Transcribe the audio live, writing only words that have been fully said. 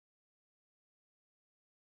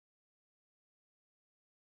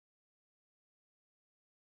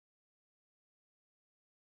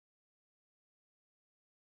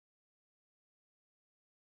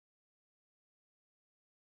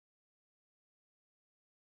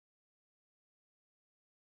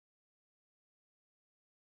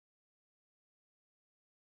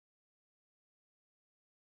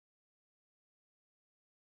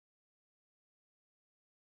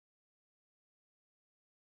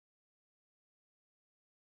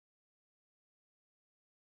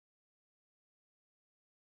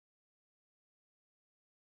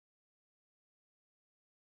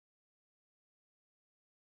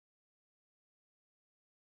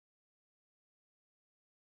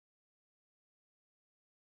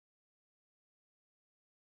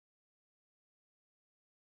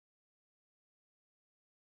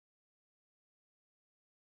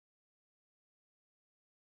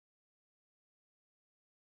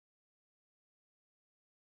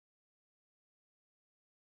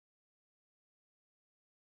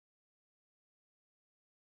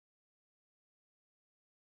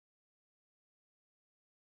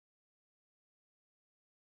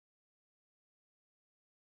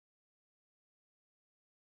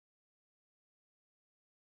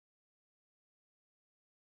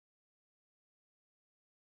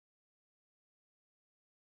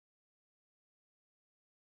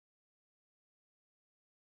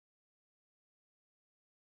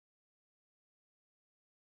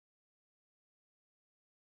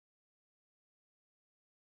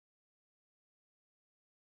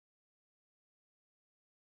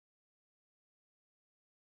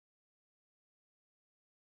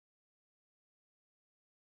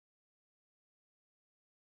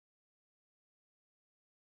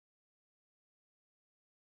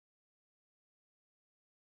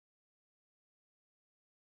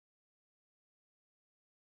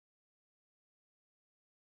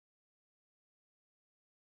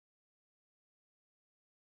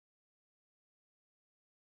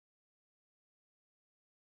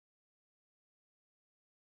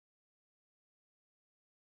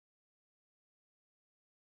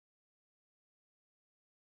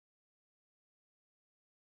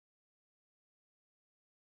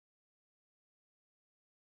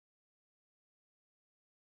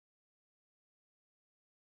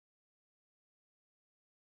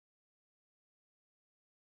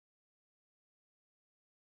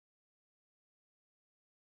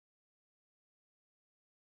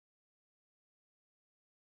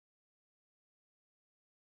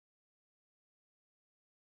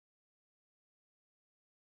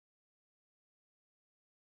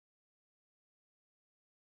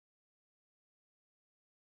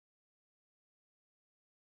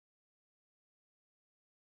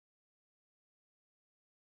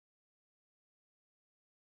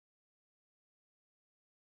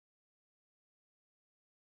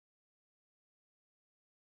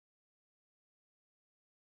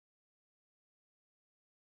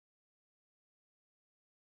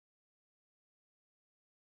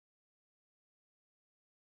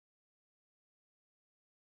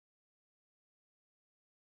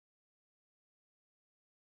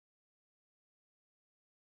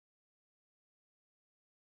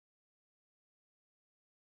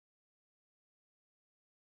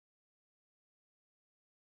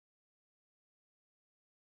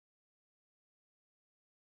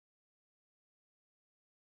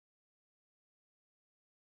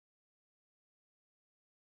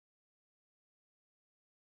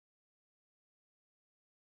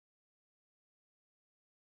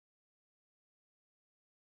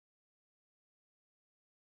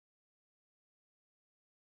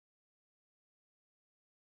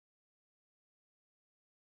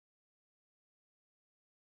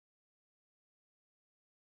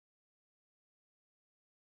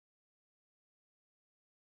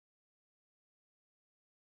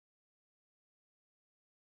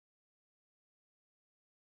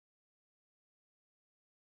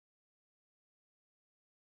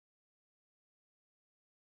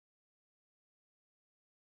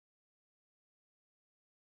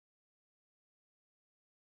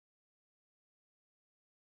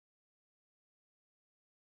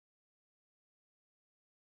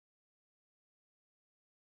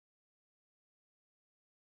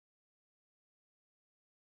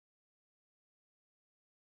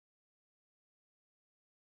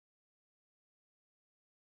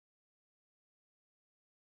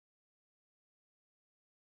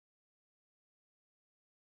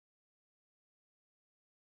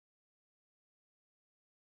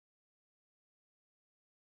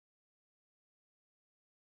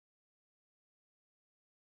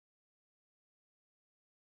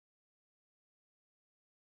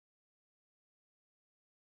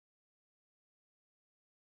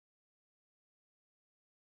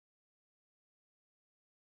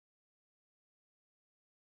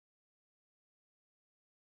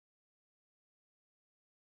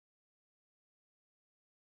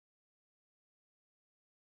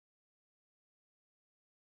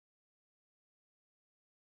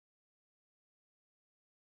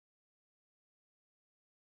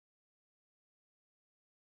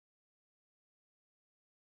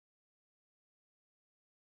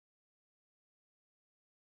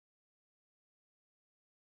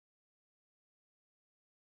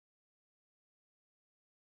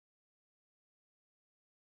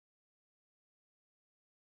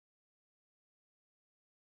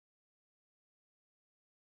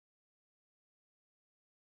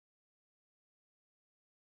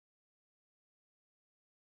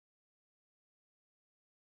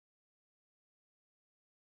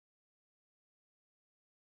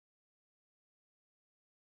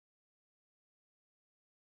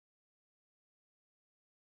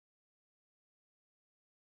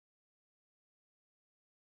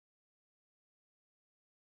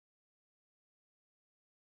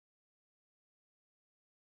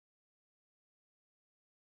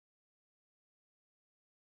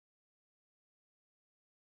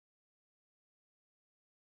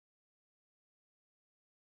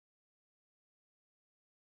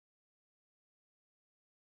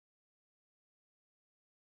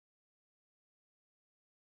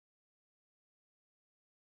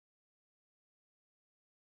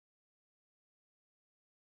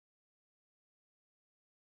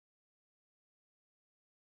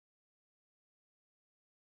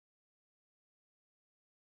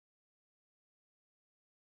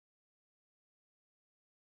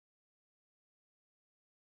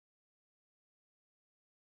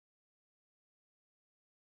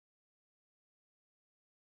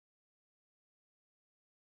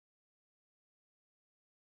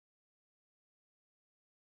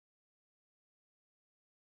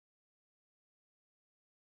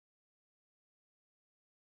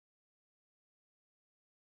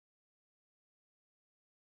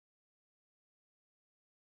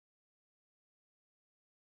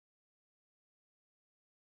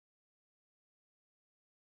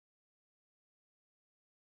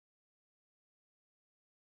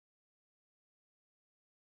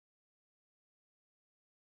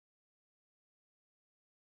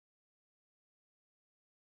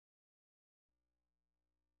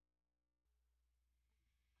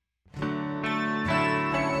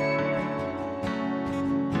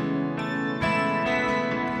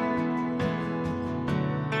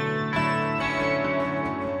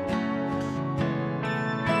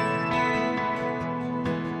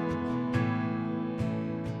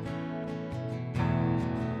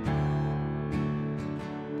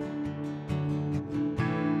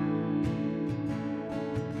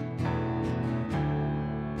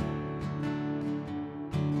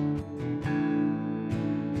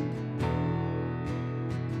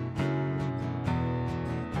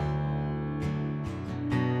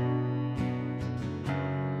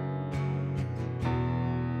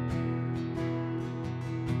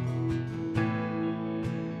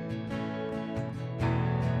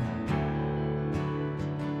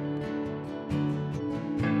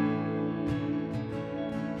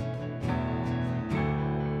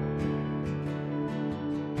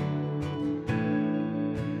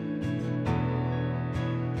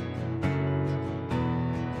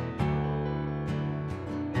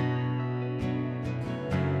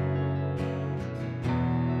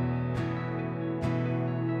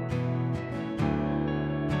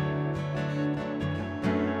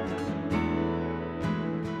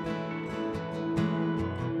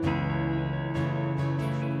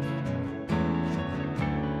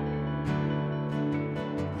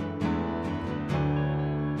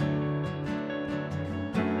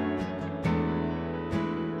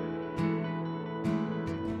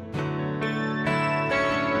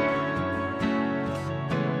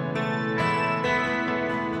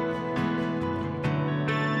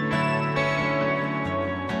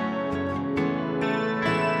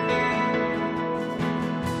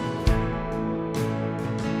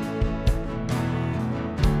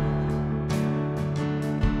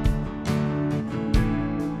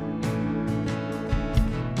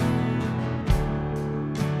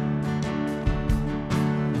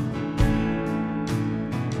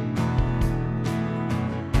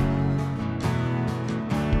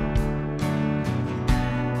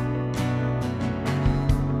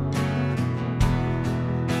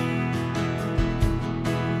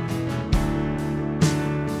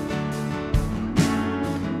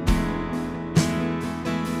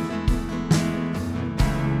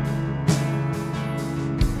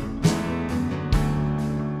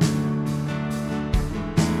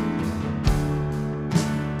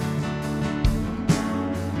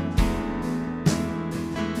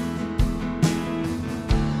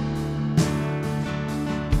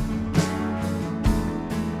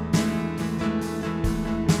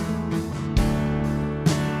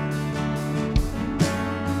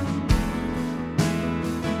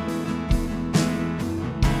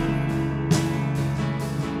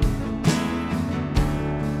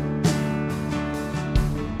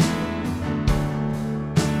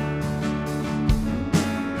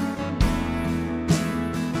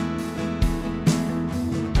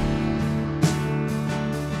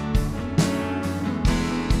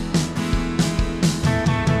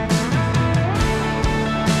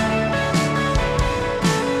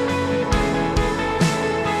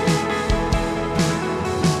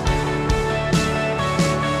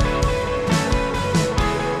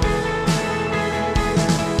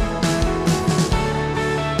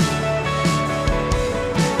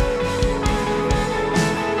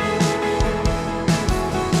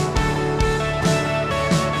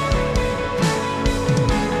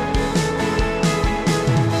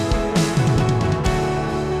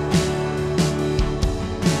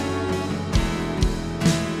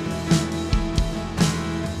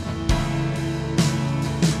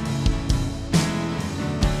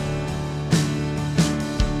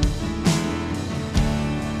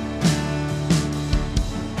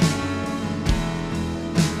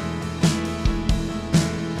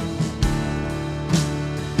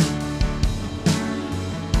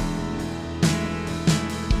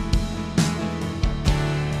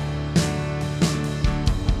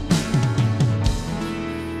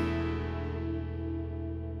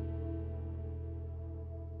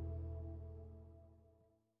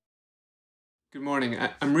Good morning.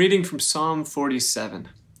 I'm reading from Psalm 47.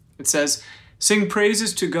 It says, "Sing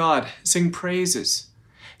praises to God, sing praises.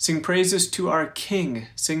 Sing praises to our King,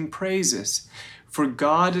 sing praises. For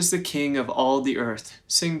God is the King of all the earth.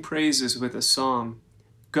 Sing praises with a psalm.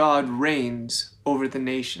 God reigns over the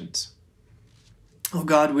nations." Oh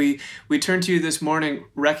God, we turn to you this morning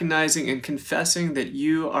recognizing and confessing that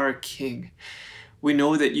you are King. We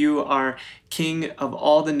know that you are King of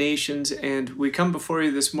all the nations, and we come before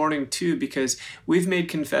you this morning too because we've made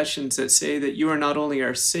confessions that say that you are not only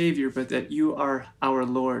our Savior, but that you are our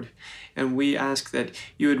Lord. And we ask that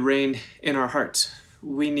you would reign in our hearts.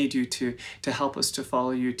 We need you to help us to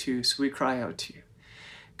follow you too, so we cry out to you.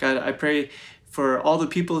 God, I pray for all the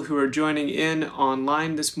people who are joining in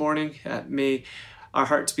online this morning. May our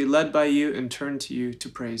hearts be led by you and turn to you to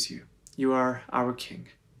praise you. You are our King.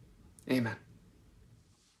 Amen.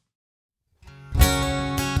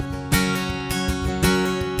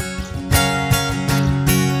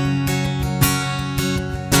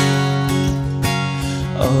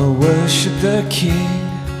 Oh, worship the King,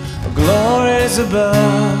 oh, glories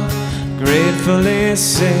above. Gratefully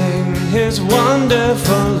sing His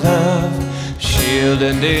wonderful love. Shield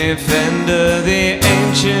and defender, the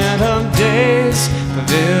Ancient of Days,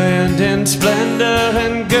 pavilioned in splendor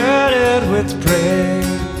and girded with praise.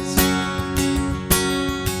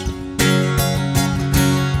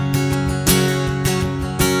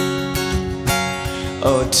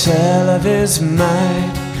 Oh, tell of His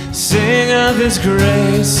might, sing of His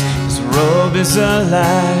grace. His robe is a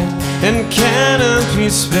light and canopy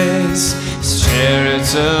space. His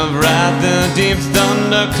chariots of wrath, the deep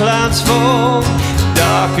thunderclouds fall.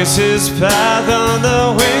 Dark is His path on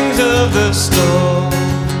the wings of the storm.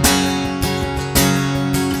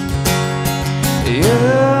 You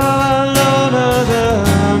alone are the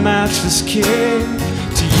matchless King.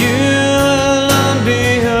 To you alone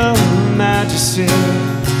be your majesty.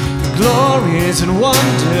 Glories and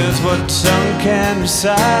wonders, what tongue can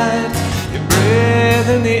recite? You breathe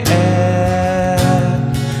in the air,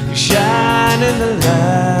 you shine in the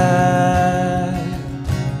light.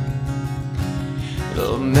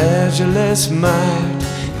 Oh, measureless might,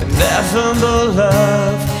 ineffable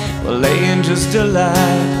love, while angels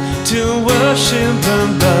delight to worship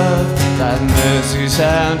above. Thy mercies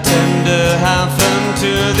how tender, how firm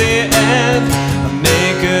to the end. A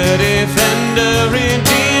maker, defender,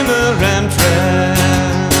 redeemer and friend.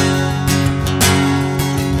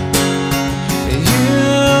 You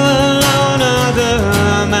alone are the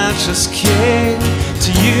matchless King.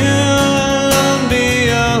 To you alone be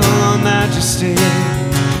your majesty.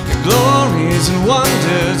 Your glories and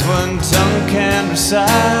wonders one tongue can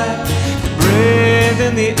recite. You breathe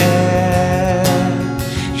in the air,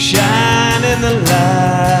 you shine in the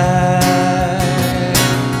light.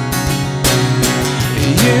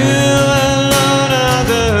 You alone are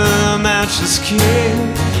the matchless King.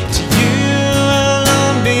 To you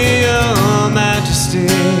alone be your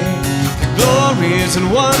majesty. Your glories and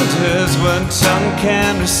wonders one tongue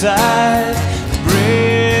can recite. You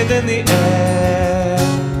breathe in the air,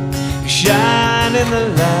 you shine in the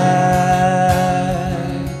light.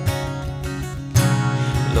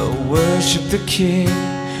 Lord, worship the King,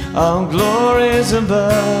 all glories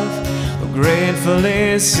above.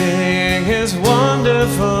 Gratefully sing His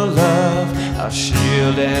wonderful love. Our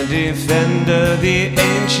shield and defender, the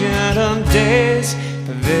Ancient of Days,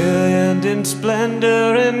 pavilioned in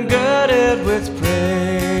splendor and girded with praise.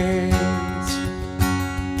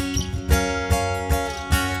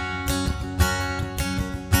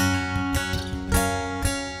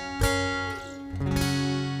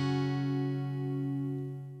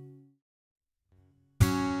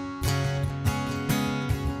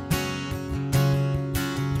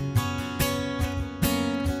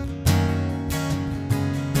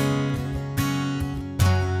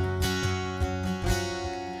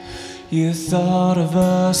 You thought of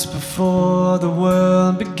us before the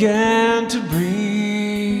world began to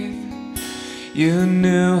breathe. You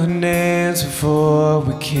knew our names before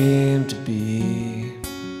we came to be.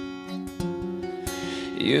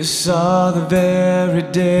 You saw the very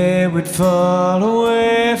day we'd fall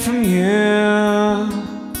away from you.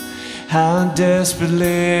 How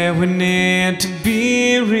desperately we need to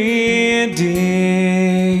be redeemed.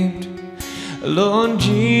 Lord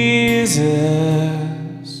Jesus,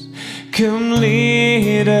 come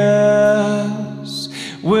lead us.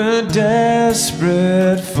 We're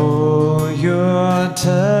desperate for your touch.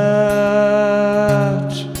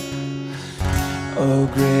 Oh,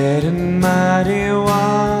 great and mighty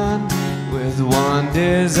one, with one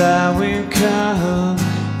desire we come,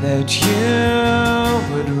 that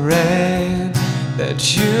you would reign,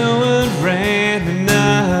 that you would reign in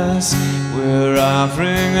us. we're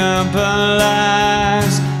offering up our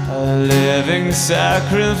lives, a living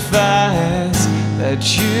sacrifice, that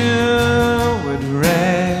you would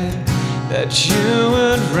reign, that you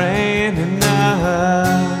would reign in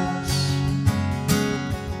us.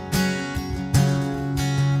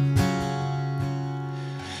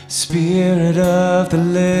 Spirit of the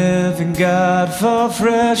living God, fall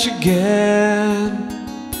fresh again.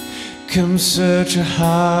 Come search our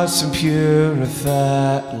hearts and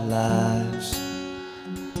purify our lives.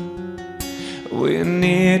 We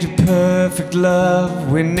need your perfect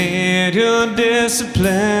love, we need your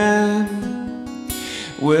discipline.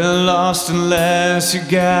 We're lost unless you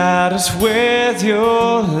guide us with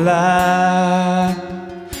your light.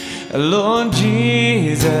 Lord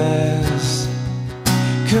Jesus,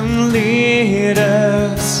 come lead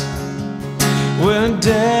us. We're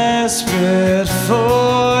desperate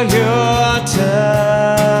for your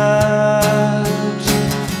touch.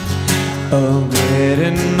 Oh, great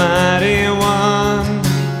and mighty one,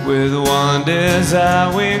 with one desire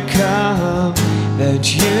we come,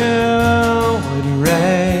 that you would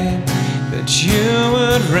reign, that you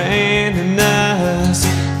would reign in us.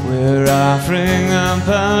 We're offering up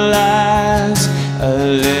our lives, a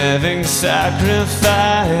living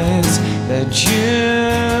sacrifice, that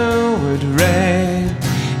you would reign,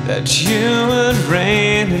 that you would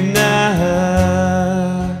reign in us.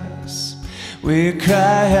 We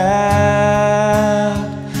cry out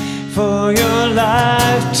for your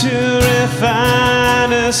life to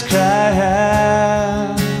refine us, cry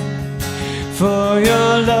out for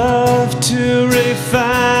your love to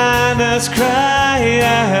refine us, cry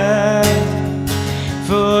out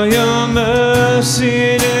for your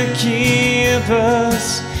mercy to keep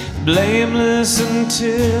us blameless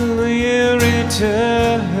until you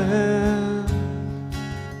return.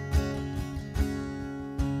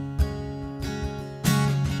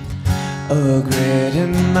 Oh, great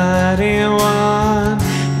and mighty one,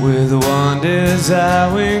 with one desire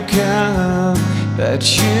we come, that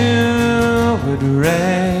you would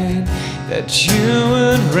reign, that you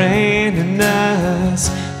would reign in us.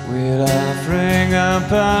 We're offering up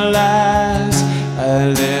our lives, a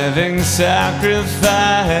living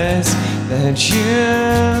sacrifice, that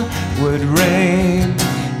you would reign,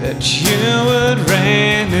 that you would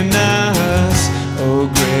reign in us. Oh,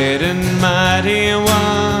 great and mighty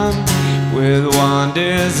one, with one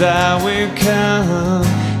desire we come,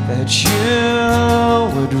 that you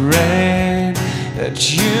would reign, that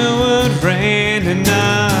you would reign in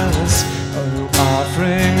us. Oh,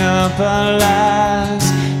 offering up our lives,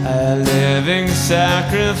 a living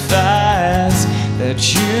sacrifice, that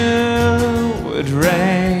you would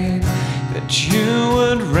reign, that you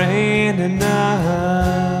would reign in us.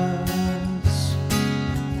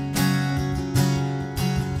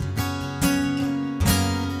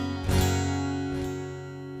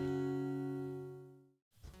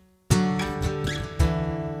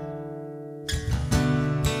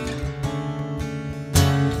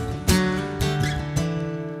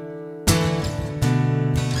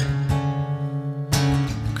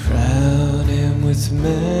 With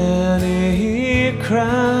many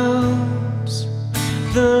crowns,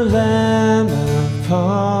 the Lamb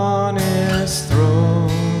upon his throne,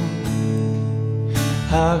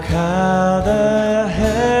 hark how the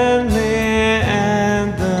heavenly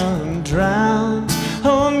anthem drowns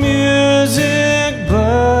all music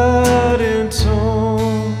but in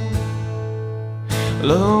tone.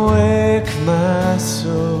 Awake my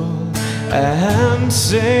soul and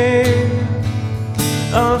sing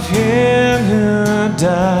of him who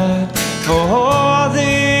died for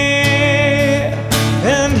thee,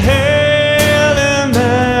 and hail him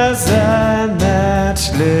as thy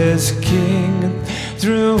matchless King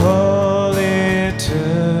through all eternity.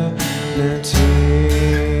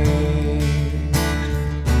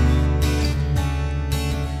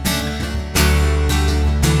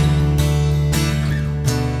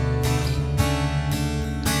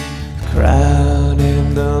 Crown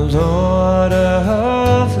him the Lord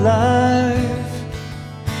of life,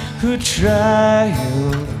 who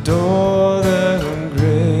triumphed o'er the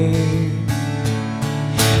grave,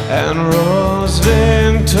 and rose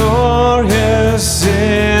victorious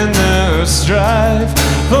in the strife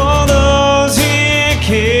for those he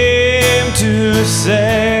came to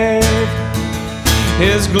save.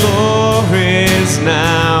 His glories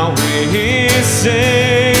now we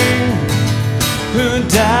sing, who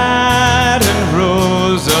died and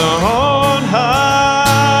rose on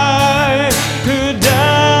high, who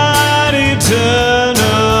died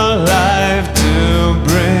eternal life to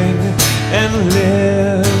bring, and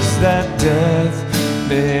lives that death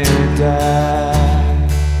may die.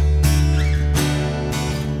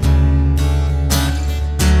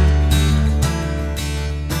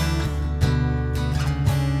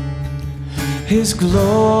 His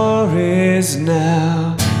glories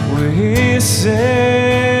now we sing,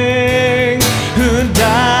 who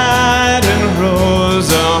died and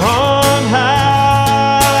rose on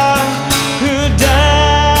high, who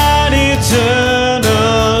died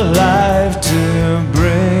eternal life to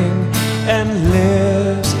bring, and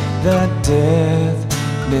lives that death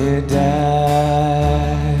may die.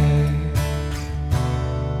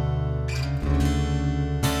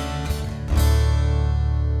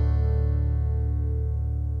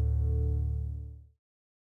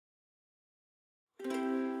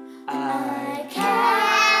 I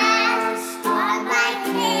cast all my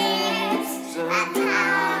cares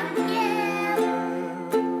upon you.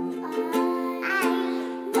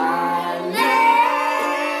 I lay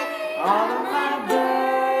all of my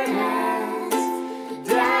burdens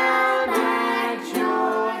down at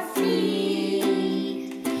your feet.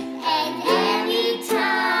 And any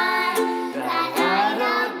time that I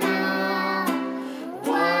don't know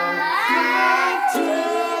what to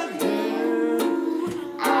do,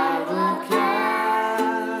 I will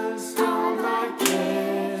cast all my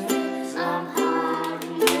cares upon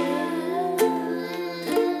you.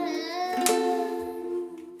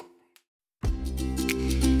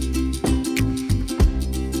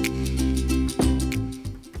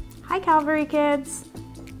 Hi Calvary kids!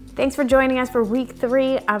 Thanks for joining us for week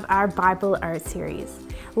 3 of our Bible art series.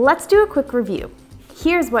 Let's do a quick review.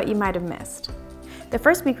 Here's what you might have missed. The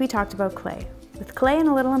first week we talked about clay. With clay and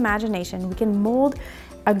a little imagination, we can mold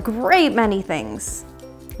a great many things.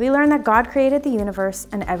 We learned that God created the universe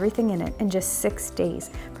and everything in it in just 6 days,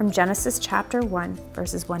 from Genesis chapter 1,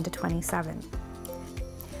 verses 1 to 27.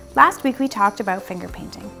 Last week we talked about finger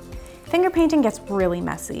painting. Finger painting gets really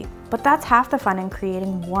messy, but that's half the fun in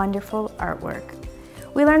creating wonderful artwork.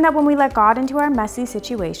 We learned that when we let God into our messy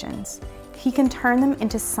situations, He can turn them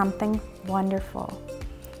into something wonderful.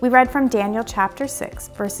 We read from Daniel chapter 6,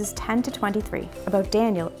 verses 10 to 23, about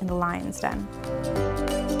Daniel in the lion's den.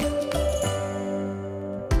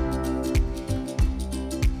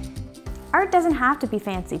 Art doesn't have to be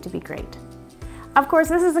fancy to be great. Of course,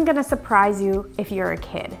 this isn't going to surprise you if you're a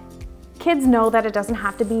kid. Kids know that it doesn't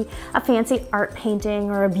have to be a fancy art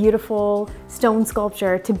painting or a beautiful stone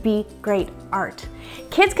sculpture to be great art.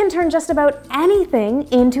 Kids can turn just about anything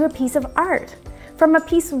into a piece of art. From a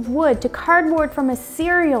piece of wood to cardboard from a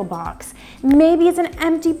cereal box. Maybe it's an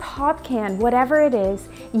empty pop can, whatever it is,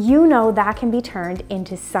 you know that can be turned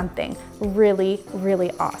into something really,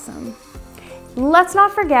 really awesome. Let's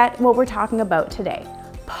not forget what we're talking about today,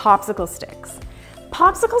 popsicle sticks.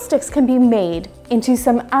 Popsicle sticks can be made into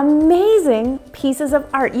some amazing pieces of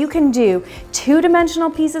art. You can do 2-dimensional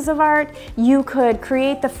pieces of art, you could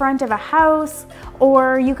create the front of a house,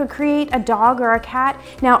 or you could create a dog or a cat.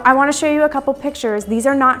 Now, I want to show you a couple pictures. These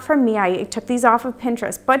are not from me, I took these off of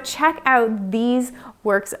Pinterest, but check out these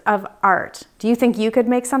works of art. Do you think you could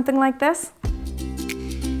make something like this?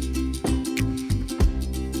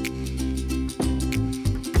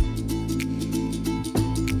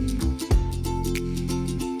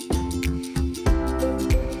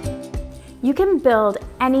 You can build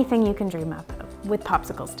anything you can dream of with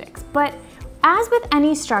popsicle sticks, but as with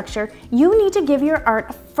any structure, you need to give your art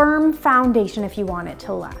a firm foundation if you want it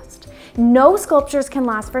to last. No sculptures can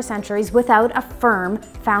last for centuries without a firm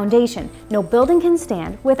foundation. No building can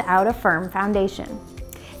stand without a firm foundation.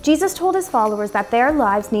 Jesus told His followers that their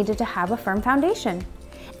lives needed to have a firm foundation.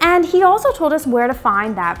 And He also told us where to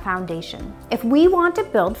find that foundation. If we want to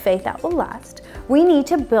build faith that will last, we need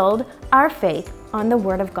to build our faith on the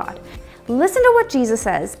Word of God. Listen to what Jesus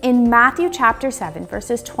says in Matthew chapter 7,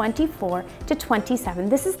 verses 24 to 27.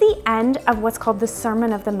 This is the end of what's called the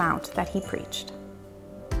Sermon of the Mount that He preached.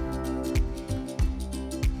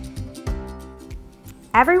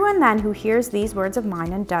 Everyone then who hears these words of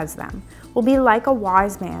mine and does them will be like a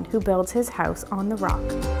wise man who builds his house on the rock.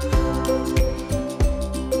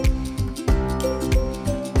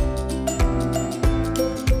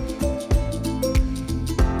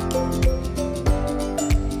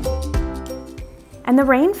 And the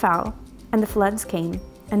rain fell, and the floods came,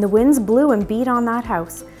 and the winds blew and beat on that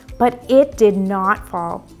house, but it did not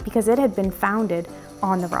fall, because it had been founded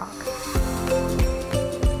on the rock.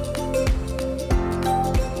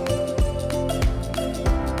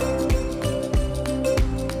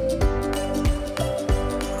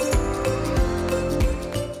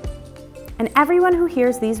 And everyone who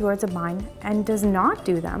hears these words of mine and does not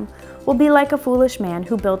do them will be like a foolish man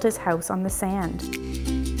who built his house on the sand.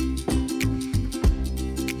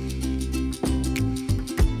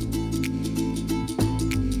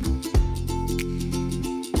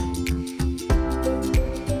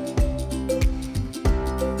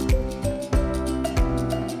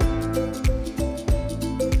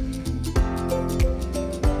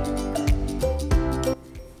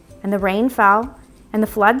 and the rain fell, and the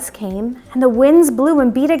floods came, and the winds blew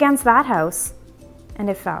and beat against that house, and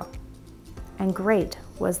it fell, and great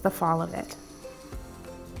was the fall of it.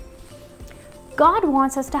 God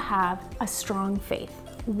wants us to have a strong faith,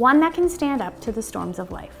 one that can stand up to the storms of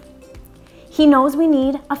life. He knows we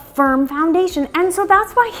need a firm foundation, and so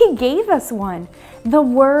that's why He gave us one, the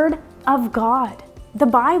Word of God, the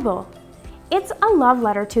Bible. It's a love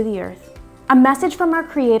letter to the earth, a message from our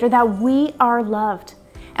Creator that we are loved.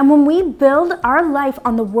 And when we build our life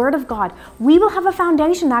on the Word of God, we will have a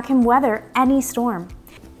foundation that can weather any storm.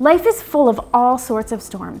 Life is full of all sorts of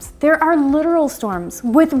storms. There are literal storms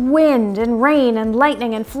with wind and rain and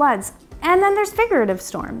lightning and floods. And then there's figurative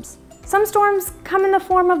storms. Some storms come in the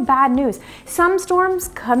form of bad news. Some storms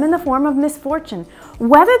come in the form of misfortune.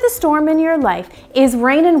 Whether the storm in your life is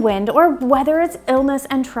rain and wind or whether it's illness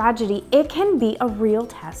and tragedy, it can be a real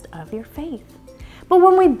test of your faith. But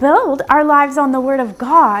when we build our lives on the Word of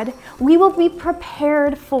God, we will be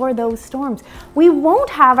prepared for those storms. We won't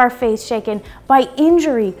have our faith shaken by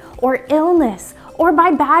injury or illness or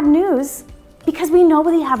by bad news because we know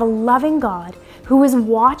we have a loving God who is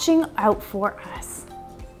watching out for us.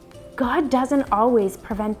 God doesn't always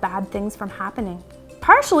prevent bad things from happening,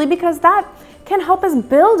 partially because that can help us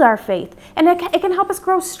build our faith and it can help us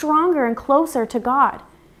grow stronger and closer to God.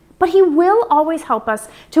 But He will always help us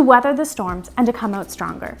to weather the storms and to come out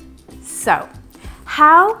stronger. So,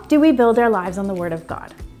 how do we build our lives on the Word of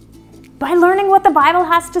God? By learning what the Bible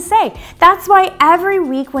has to say. That's why every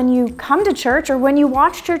week when you come to church or when you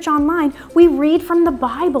watch church online, we read from the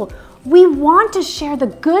Bible. We want to share the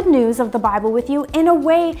good news of the Bible with you in a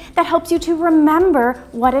way that helps you to remember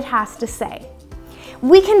what it has to say.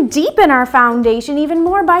 We can deepen our foundation even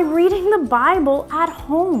more by reading the Bible at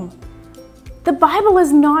home. The Bible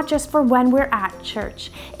is not just for when we're at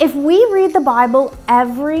church. If we read the Bible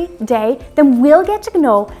every day, then we'll get to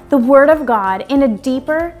know the Word of God in a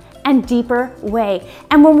deeper and deeper way.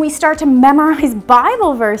 And when we start to memorize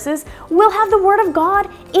Bible verses, we'll have the Word of God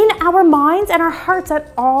in our minds and our hearts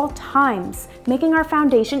at all times, making our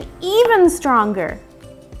foundation even stronger.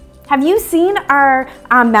 Have you seen our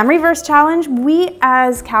memory verse challenge? We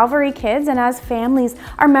as Calvary kids and as families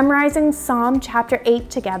are memorizing Psalm chapter 8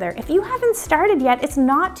 together. If you haven't started yet, it's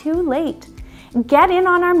not too late. Get in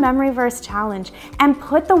on our memory verse challenge and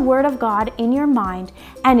put the Word of God in your mind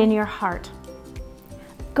and in your heart.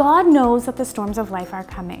 God knows that the storms of life are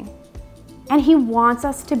coming, and He wants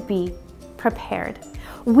us to be prepared.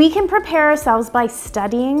 We can prepare ourselves by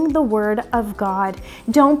studying the Word of God.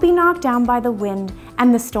 Don't be knocked down by the wind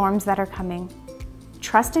and the storms that are coming.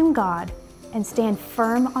 Trust in God and stand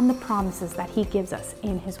firm on the promises that He gives us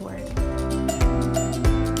in His Word.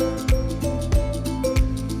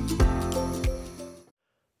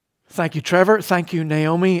 Thank you, Trevor. Thank you,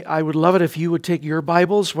 Naomi. I would love it if you would take your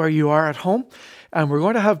Bibles where you are at home. And we're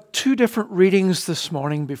going to have two different readings this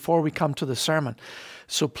morning before we come to the sermon.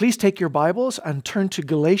 So please take your Bibles and turn to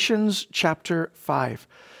Galatians chapter 5.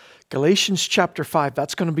 Galatians chapter 5,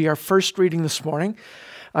 that's going to be our first reading this morning.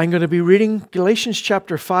 I'm going to be reading Galatians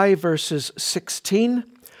chapter 5, verses 16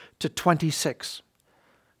 to 26.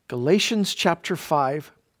 Galatians chapter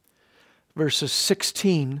 5, verses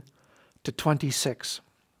 16 to 26.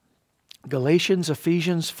 Galatians,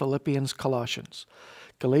 Ephesians, Philippians, Colossians.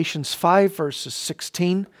 Galatians 5, verses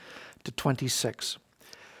 16 to 26.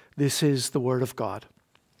 This is the Word of God.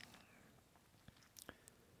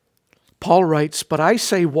 Paul writes, "But I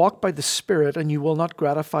say, walk by the Spirit, and you will not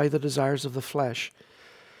gratify the desires of the flesh.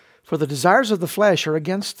 For the desires of the flesh are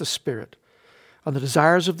against the Spirit, and the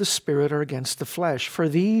desires of the Spirit are against the flesh. For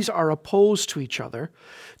these are opposed to each other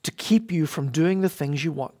to keep you from doing the things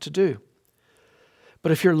you want to do.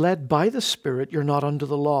 But if you're led by the Spirit, you're not under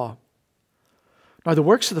the law. Now the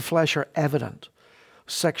works of the flesh are evident: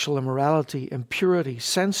 sexual immorality, impurity,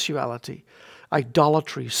 sensuality,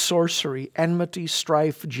 idolatry, sorcery, enmity,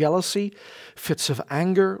 strife, jealousy, fits of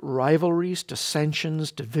anger, rivalries,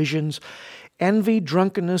 dissensions, divisions, envy,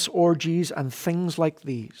 drunkenness, orgies, and things like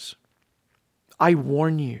these. I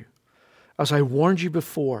warn you, as I warned you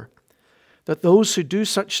before, that those who do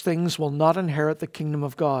such things will not inherit the kingdom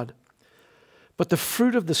of God. But the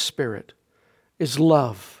fruit of the Spirit is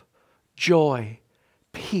love, joy,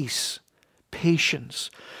 peace, patience,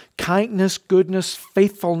 kindness, goodness,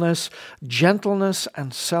 faithfulness, gentleness,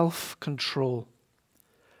 and self-control.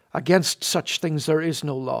 Against such things there is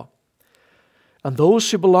no law. And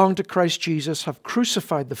those who belong to Christ Jesus have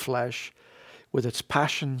crucified the flesh with its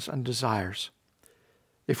passions and desires.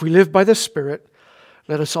 If we live by the Spirit,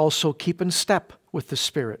 let us also keep in step with the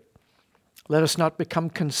Spirit. Let us not become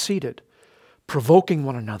conceited, provoking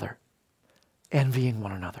one another, envying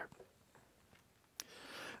one another."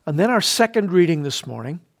 And then our second reading this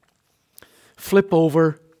morning, flip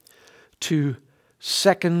over to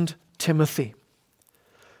 2 Timothy.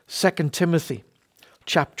 2 Timothy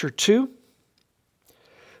chapter 2.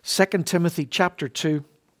 2 Timothy chapter 2.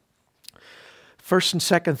 1st and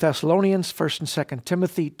 2nd Thessalonians, 1st and 2nd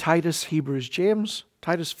Timothy, Titus, Hebrews, James.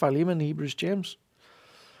 Titus, Philemon, Hebrews, James.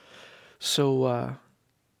 So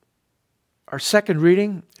our second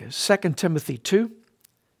reading is 2 Timothy 2.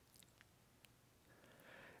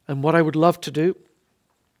 And what I would love to do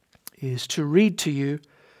is to read to you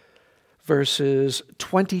verses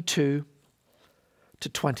 22 to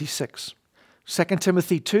 26. 2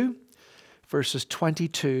 Timothy 2, verses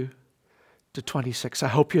 22 to 26. I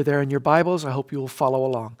hope you're there in your Bibles. I hope you will follow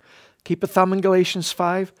along. Keep a thumb in Galatians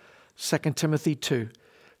 5, 2 Timothy 2,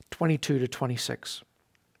 22 to 26.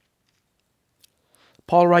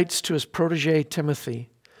 Paul writes to his protege Timothy,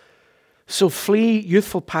 "So flee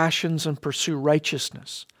youthful passions and pursue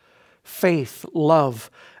righteousness, faith, love,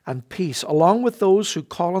 and peace, along with those who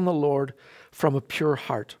call on the Lord from a pure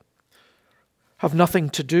heart. Have nothing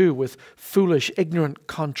to do with foolish, ignorant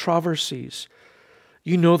controversies.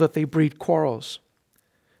 You know that they breed quarrels.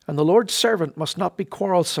 And the Lord's servant must not be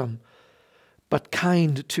quarrelsome, but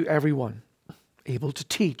kind to everyone, able to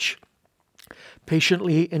teach,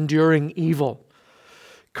 patiently enduring evil,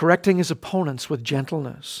 correcting his opponents with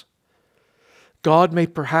gentleness. God may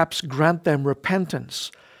perhaps grant them repentance,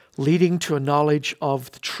 leading to a knowledge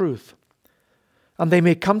of the truth, and they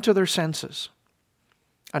may come to their senses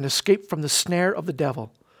and escape from the snare of the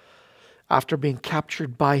devil after being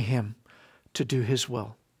captured by him to do his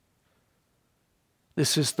will."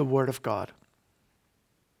 This is the word of God.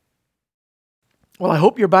 Well, I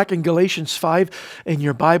hope you're back in Galatians 5 in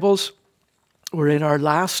your Bibles. We're in our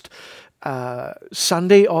last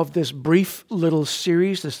Sunday of this brief little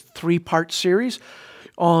series, this 3-part series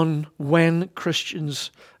on when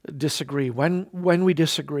Christians disagree, when we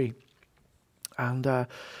disagree. And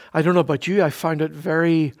I don't know about you, I found it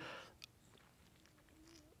very,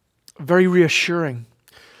 very reassuring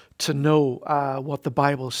to know what the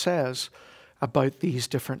Bible says about these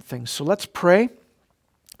different things. So let's pray.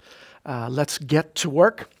 Let's get to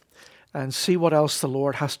work and see what else the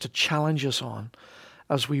Lord has to challenge us on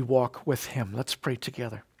as we walk with him. Let's pray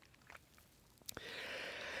together.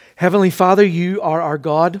 Heavenly Father, you are our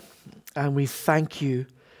God, and we thank you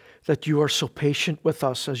that you are so patient with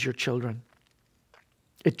us as your children.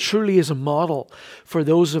 It truly is a model for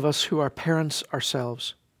those of us who are parents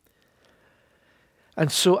ourselves.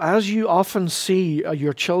 And so as you often see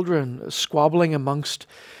your children squabbling amongst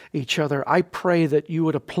each other, I pray that you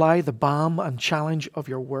would apply the balm and challenge of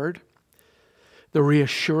your word, the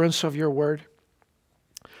reassurance of your word,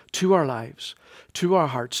 to our lives, to our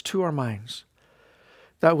hearts, to our minds,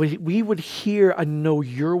 that we would hear and know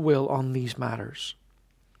your will on these matters.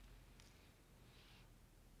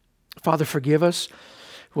 Father, forgive us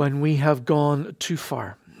when we have gone too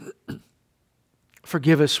far.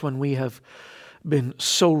 Forgive us when we have been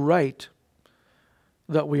so right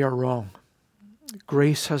that we are wrong.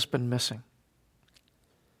 Grace has been missing.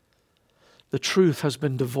 The truth has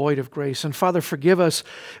been devoid of grace. And Father, forgive us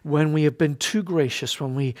when we have been too gracious,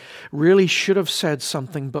 when we really should have said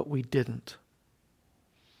something, but we didn't.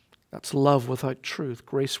 That's love without truth,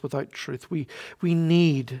 grace without truth. We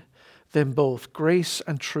need them both, grace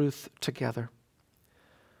and truth together.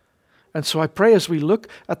 And so I pray as we look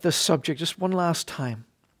at this subject just one last time,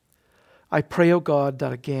 I pray, O God,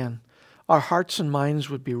 that again, our hearts and minds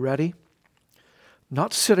would be ready,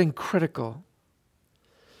 not sitting critical,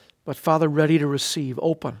 but Father, ready to receive,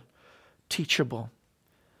 open, teachable,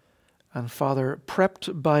 and Father,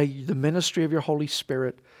 prepped by the ministry of your Holy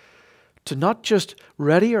Spirit to not just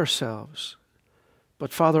ready ourselves,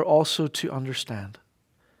 but Father, also to understand.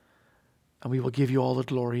 And we will give you all the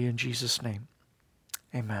glory in Jesus' name.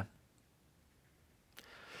 Amen.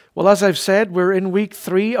 Well, as I've said, we're in week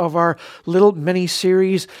 3 of our little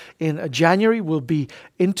mini-series in January. We'll be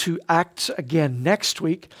into Acts again next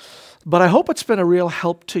week. But I hope it's been a real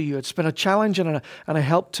help to you. It's been a challenge and a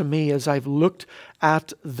help to me as I've looked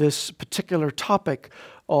at this particular topic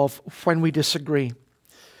of when we disagree.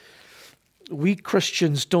 We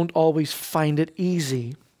Christians don't always find it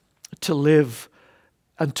easy to live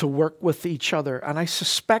and to work with each other. And I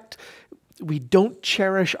suspect we don't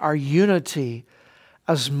cherish our unity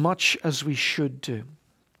as much as we should do.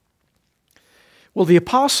 Well, the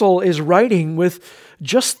apostle is writing with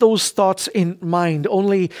just those thoughts in mind,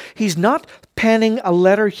 only he's not penning a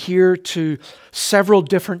letter here to several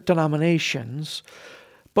different denominations,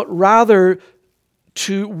 but rather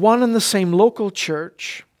to one and the same local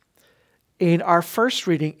church in our first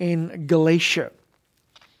reading in Galatia.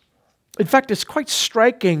 In fact, it's quite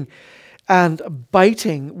striking and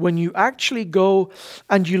biting when you actually go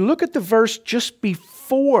and you look at the verse just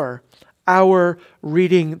before our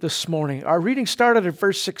reading this morning. Our reading started at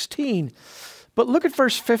verse 16, but look at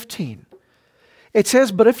verse 15. It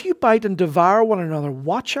says, "But if you bite and devour one another,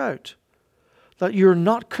 watch out that you're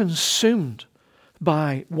not consumed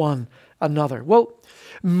by one another." Well,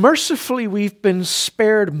 mercifully, we've been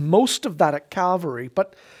spared most of that at Calvary,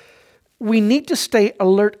 but we need to stay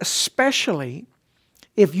alert, especially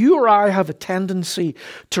if you or I have a tendency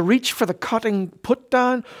to reach for the cutting put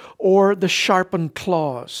down or the sharpened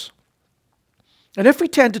claws. And if we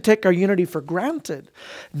tend to take our unity for granted,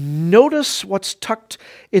 notice what's tucked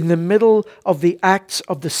in the middle of the acts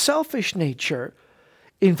of the selfish nature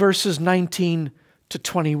in verses 19 to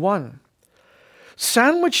 21.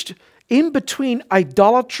 Sandwiched in between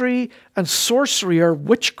idolatry and sorcery or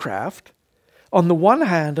witchcraft on the one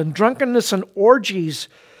hand, and drunkenness and orgies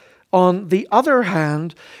on the other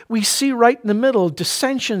hand, we see right in the middle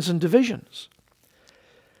dissensions and divisions.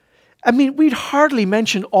 I mean, we'd hardly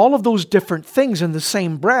mention all of those different things in the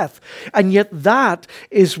same breath, and yet that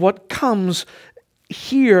is what comes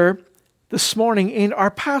here this morning in our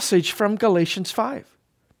passage from Galatians 5.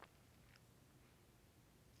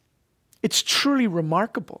 It's truly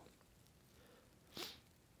remarkable.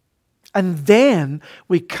 And then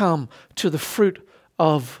we come to the fruit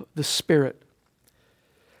of the Spirit.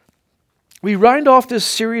 We round off this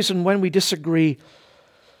series on when we disagree.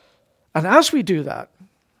 And as we do that,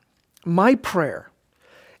 my prayer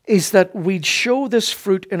is that we'd show this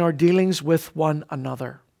fruit in our dealings with one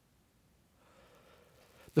another.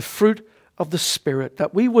 The fruit of the Spirit,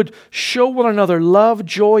 that we would show one another love,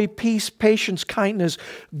 joy, peace, patience, kindness,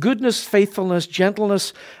 goodness, faithfulness,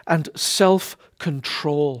 gentleness, and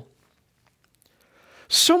self-control.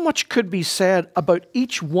 So much could be said about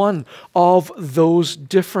each one of those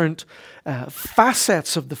different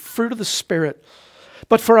facets of the fruit of the Spirit.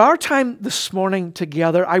 But for our time this morning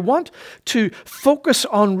together, I want to focus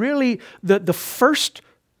on really the first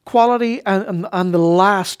quality and the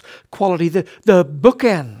last quality, the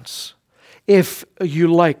bookends, if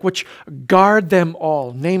you like, which guard them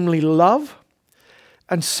all, namely love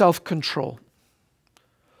and self-control.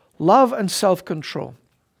 Love and self-control.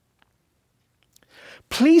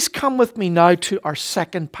 Please come with me now to our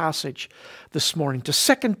second passage this morning, to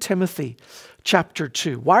 2 Timothy chapter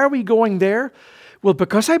 2. Why are we going there? Well,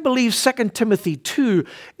 because I believe 2 Timothy 2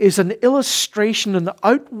 is an illustration and the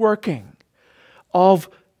outworking of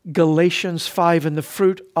Galatians 5 and the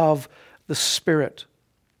fruit of the Spirit.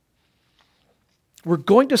 We're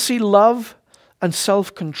going to see love and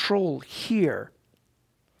self-control here,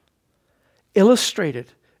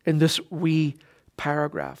 illustrated in this wee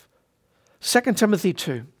paragraph. 2 Timothy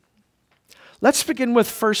 2. Let's begin with,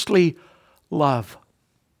 firstly, love.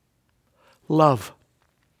 Love.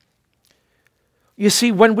 You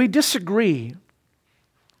see, when we disagree,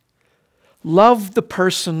 love the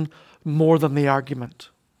person more than the argument.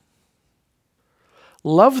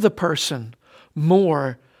 Love the person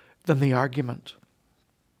more than the argument.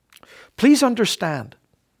 Please understand,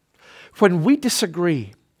 when we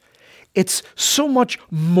disagree, it's so much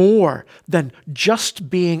more than just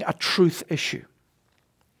being a truth issue.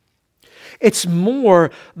 It's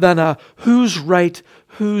more than a who's right,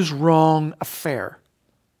 who's wrong affair.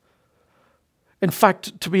 In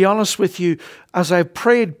fact, to be honest with you, as I've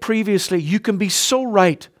prayed previously, you can be so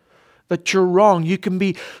right that you're wrong. You can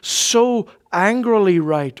be so angrily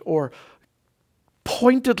right or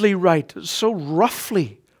pointedly right, so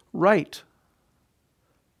roughly right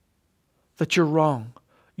that you're wrong.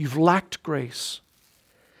 You've lacked grace.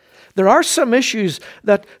 There are some issues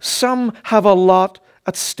that some have a lot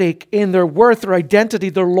at stake in. Their worth, their identity,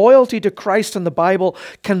 their loyalty to Christ and the Bible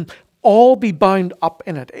can all be bound up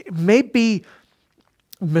in it. It may be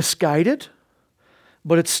misguided,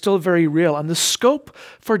 but it's still very real. And the scope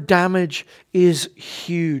for damage is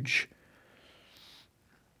huge.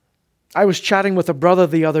 I was chatting with a brother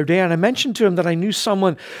the other day, and I mentioned to him that I knew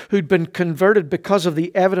someone who'd been converted because of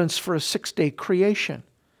the evidence for a 6-day creation.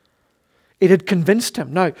 It had convinced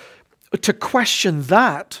him. Now, to question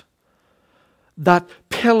that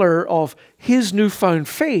pillar of his newfound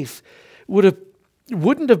faith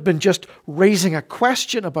wouldn't have been just raising a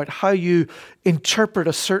question about how you interpret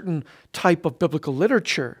a certain type of biblical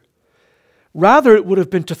literature. Rather, it would have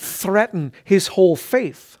been to threaten his whole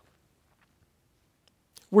faith.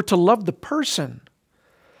 We're to love the person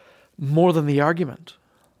more than the argument.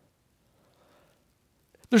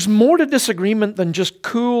 There's more to disagreement than just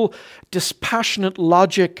cool, dispassionate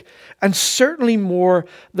logic, and certainly more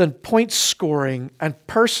than point scoring and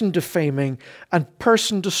person defaming and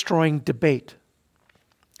person destroying debate.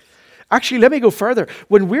 Actually, let me go further.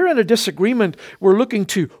 When we're in a disagreement, we're looking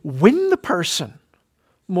to win the person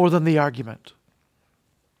more than the argument.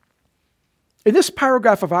 In this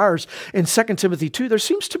paragraph of ours in 2 Timothy 2, there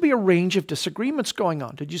seems to be a range of disagreements going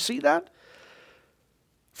on. Did you see that?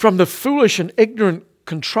 From the foolish and ignorant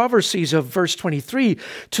controversies of verse 23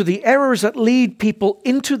 to the errors that lead people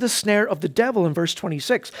into the snare of the devil in verse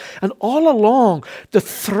 26. And all along, the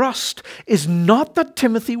thrust is not that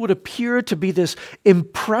Timothy would appear to be this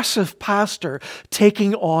impressive pastor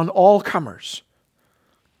taking on all comers.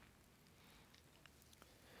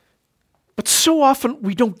 But so often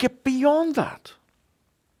we don't get beyond that.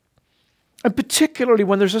 And particularly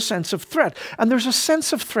when there's a sense of threat. And there's a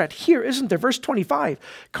sense of threat here, isn't there? Verse 25,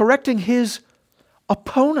 correcting his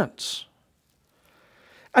opponents.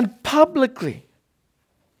 And publicly,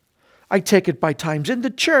 I take it by times in the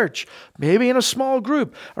church, maybe in a small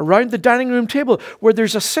group, around the dining room table, where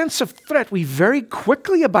there's a sense of threat, we very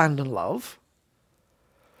quickly abandon love.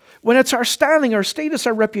 When it's our standing, our status,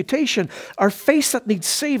 our reputation, our face that needs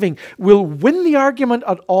saving, we'll win the argument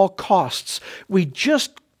at all costs. We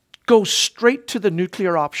just go straight to the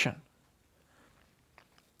nuclear option.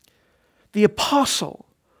 The apostle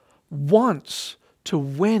wants to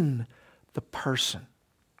win the person.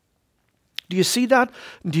 Do you see that?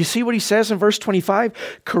 Do you see what he says in verse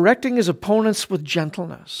 25? Correcting his opponents with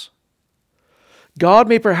gentleness. God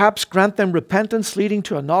may perhaps grant them repentance leading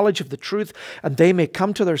to a knowledge of the truth, and they may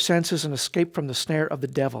come to their senses and escape from the snare of the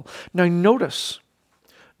devil. Now notice.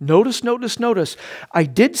 I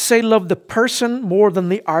did say love the person more than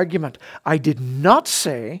the argument. I did not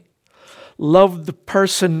say love the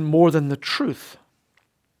person more than the truth.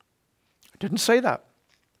 I didn't say that.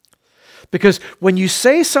 Because when you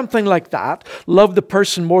say something like that, love the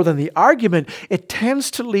person more than the argument, it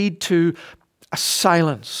tends to lead to a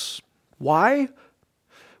silence. Why?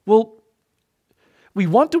 Well, we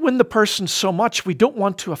want to win the person so much we don't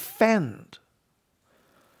want to offend.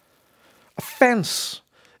 Offense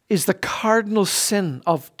is the cardinal sin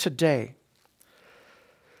of today.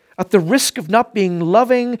 At the risk of not being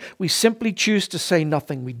loving, we simply choose to say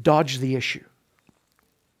nothing. We dodge the issue.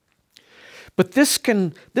 But this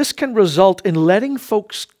can result in letting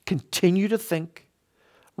folks continue to think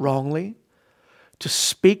wrongly, to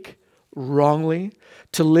speak wrongly,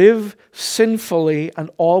 to live sinfully,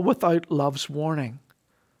 and all without love's warning.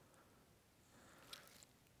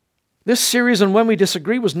 This series on When We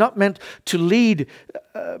Disagree was not meant to lead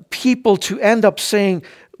people to end up saying,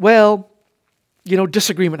 well, you know,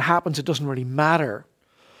 disagreement happens, it doesn't really matter.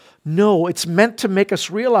 No, it's meant to make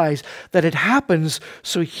us realize that it happens,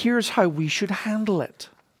 so here's how we should handle it.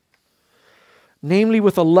 Namely,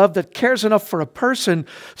 with a love that cares enough for a person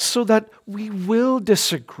so that we will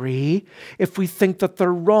disagree if we think that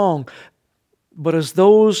they're wrong, but as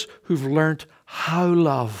those who've learnt how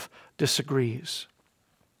love disagrees.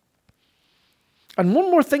 And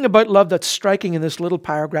one more thing about love that's striking in this little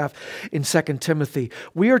paragraph in 2 Timothy.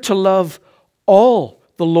 We are to love all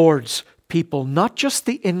the Lord's people, not just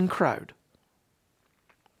the in crowd.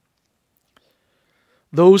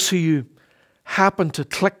 Those who you happen to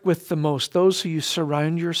click with the most, those who you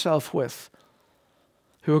surround yourself with,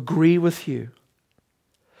 who agree with you.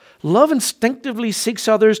 Love instinctively seeks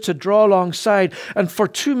others to draw alongside, and for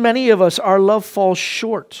too many of us, our love falls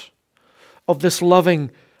short of this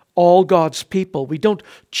loving all God's people. We don't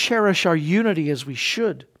cherish our unity as we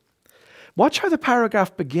should. Watch how the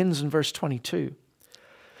paragraph begins in verse 22.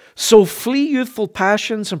 So flee youthful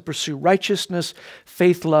passions and pursue righteousness,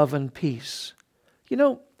 faith, love, and peace. You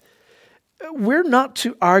know, we're not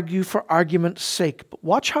to argue for argument's sake, but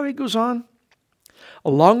watch how he goes on.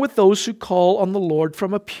 Along with those who call on the Lord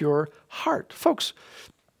from a pure heart. Folks,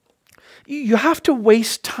 you have to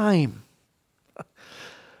waste time.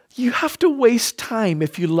 You have to waste time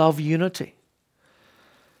if you love unity.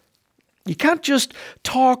 You can't just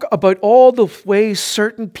talk about all the ways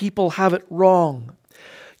certain people have it wrong.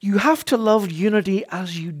 You have to love unity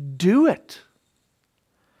as you do it.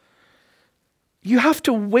 You have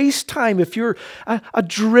to waste time if you're a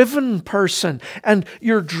driven person and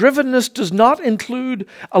your drivenness does not include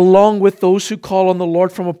along with those who call on the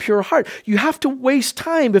Lord from a pure heart. You have to waste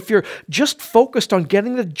time if you're just focused on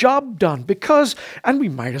getting the job done because, and we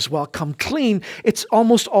might as well come clean, it's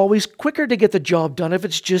almost always quicker to get the job done if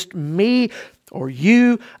it's just me or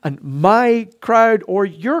you and my crowd or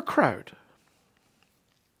your crowd.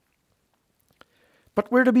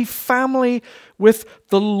 But we're to be family with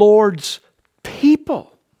the Lord's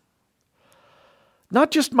people.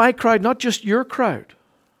 Not just my crowd, not just your crowd.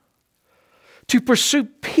 To pursue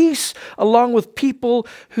peace along with people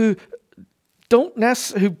who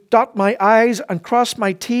who dot my I's and cross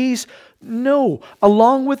my T's. No,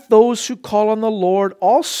 along with those who call on the Lord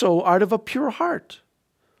also out of a pure heart.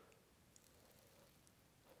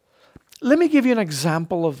 Let me give you an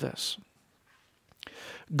example of this.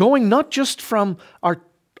 Going not just from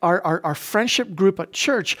our friendship group at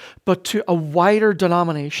church, but to a wider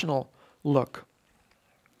denominational look.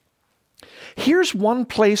 Here's one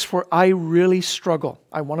place where I really struggle.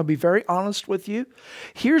 I want to be very honest with you.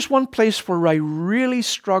 Here's one place where I really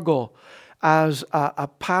struggle as a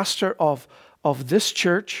pastor of this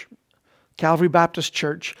church, Calvary Baptist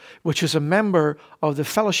Church, which is a member of the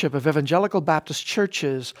Fellowship of Evangelical Baptist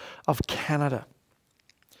Churches of Canada.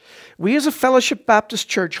 We as a Fellowship Baptist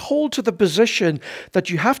Church hold to the position that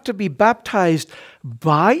you have to be baptized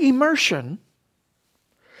by immersion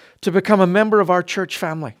to become a member of our church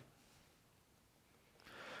family.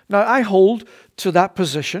 Now, I hold to that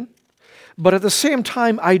position, but at the same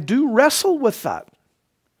time, I do wrestle with that.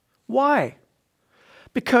 Why?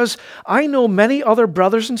 Because I know many other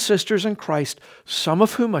brothers and sisters in Christ, some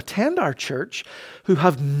of whom attend our church, who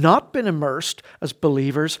have not been immersed as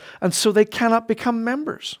believers, and so they cannot become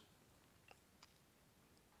members.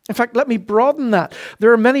 In fact, let me broaden that.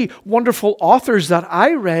 There are many wonderful authors that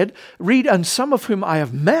I read, and some of whom I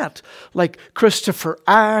have met, like Christopher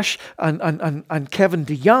Ashe and Kevin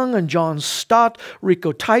DeYoung and John Stott,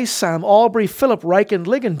 Rico Tice, Sam Albury, Philip Reich, and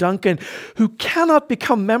Ligon Duncan, who cannot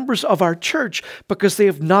become members of our church because they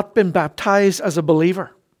have not been baptized as a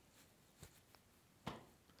believer.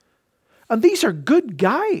 And these are good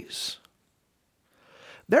guys.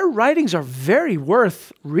 Their writings are very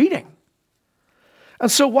worth reading. And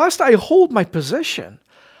so whilst I hold my position,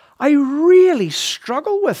 I really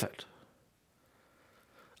struggle with it.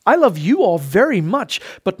 I love you all very much,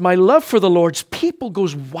 but my love for the Lord's people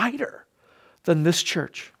goes wider than this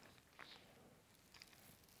church.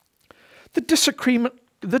 The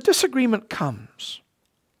disagreement comes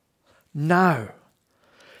now.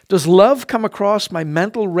 Does love come across my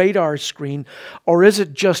mental radar screen, or is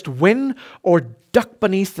it just win or duck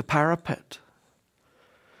beneath the parapet?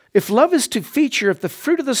 If love is to feature, if the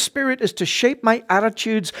fruit of the Spirit is to shape my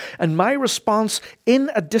attitudes and my response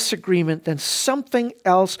in a disagreement, then something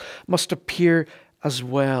else must appear as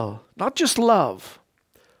well. Not just love,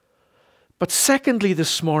 but secondly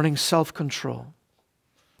this morning, self-control.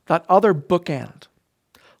 That other bookend.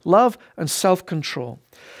 Love and self-control.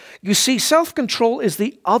 You see, self-control is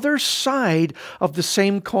the other side of the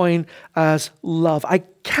same coin as love. I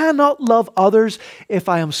cannot love others if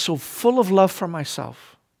I am so full of love for myself.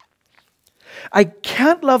 I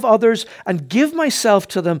can't love others and give myself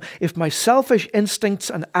to them if my selfish instincts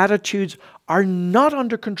and attitudes are not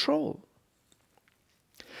under control.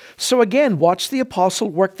 So again, watch the apostle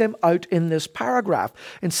work them out in this paragraph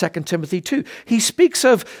in 2 Timothy 2. He speaks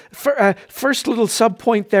of, first little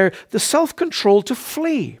subpoint there, the self-control to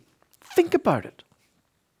flee. Think about it.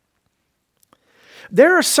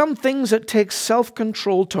 There are some things it takes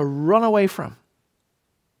self-control to run away from.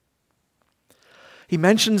 He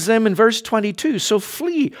mentions them in verse 22. So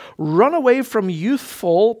flee, run away from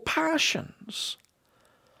youthful passions.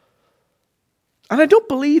 And I don't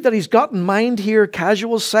believe that he's got in mind here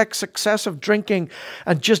casual sex, excessive drinking,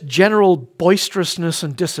 and just general boisterousness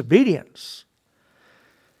and disobedience.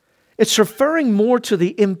 It's referring more to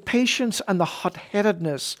the impatience and the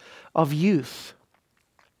hot-headedness of youth.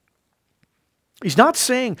 He's not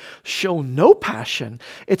saying show no passion.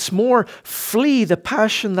 It's more flee the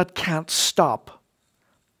passion that can't stop.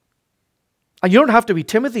 And you don't have to be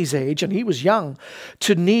Timothy's age, and he was young,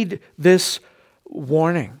 to need this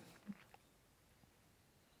warning.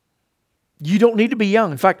 You don't need to be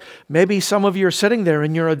young. In fact, maybe some of you are sitting there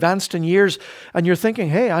and you're advanced in years and you're thinking,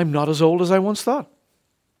 hey, I'm not as old as I once thought.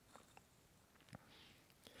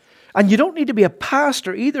 And you don't need to be a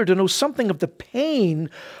pastor either to know something of the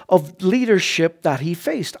pain of leadership that he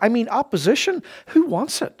faced. I mean, opposition, who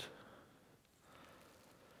wants it?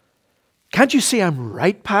 Can't you see I'm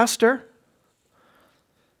right, Pastor?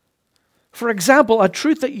 For example, a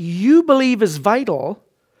truth that you believe is vital,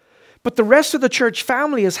 but the rest of the church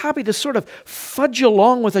family is happy to sort of fudge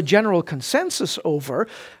along with a general consensus over,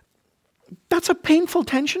 that's a painful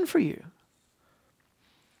tension for you.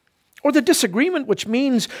 Or the disagreement, which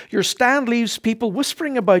means your stand leaves people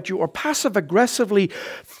whispering about you or passive-aggressively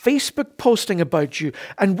Facebook posting about you,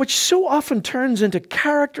 and which so often turns into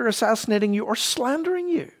character assassinating you or slandering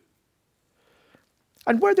you.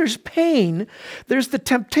 And where there's pain, there's the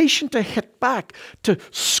temptation to hit back, to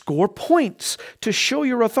score points, to show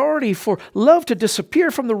your authority, for love to disappear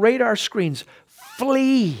from the radar screens.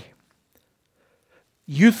 Flee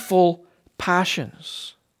youthful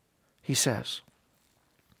passions, he says.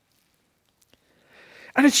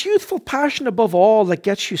 And it's youthful passion above all that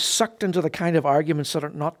gets you sucked into the kind of arguments that are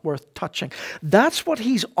not worth touching. That's what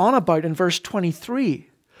he's on about in verse 23.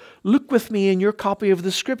 Look with me in your copy of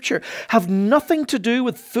the scripture. Have nothing to do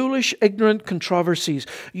with foolish, ignorant controversies.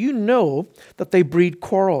 You know that they breed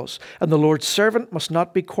quarrels, and the Lord's servant must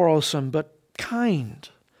not be quarrelsome, but kind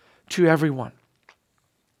to everyone.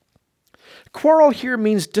 Quarrel here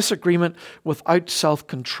means disagreement without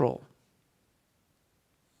self-control.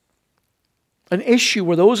 An issue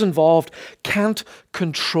where those involved can't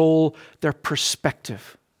control their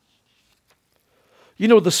perspective. You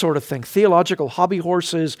know the sort of thing. Theological hobby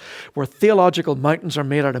horses, where theological mountains are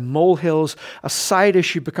made out of molehills. A side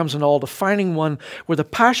issue becomes an all-defining one, where the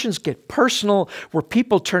passions get personal, where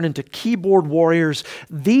people turn into keyboard warriors.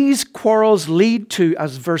 These quarrels lead to,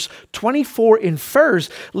 as verse 24 infers,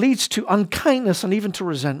 leads to unkindness and even to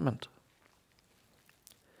resentment.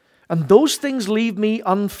 And those things leave me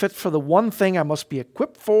unfit for the one thing I must be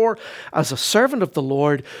equipped for as a servant of the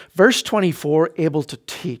Lord. Verse 24, able to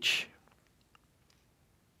teach.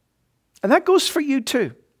 And that goes for you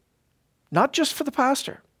too. Not just for the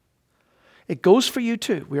pastor. It goes for you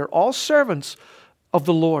too. We are all servants of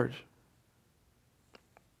the Lord.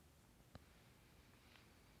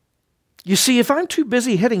 You see, if I'm too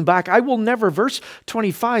busy hitting back, I will never, verse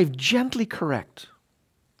 25, gently correct.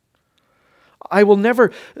 I will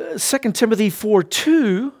never, 2 Timothy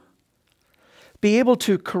 4:2, be able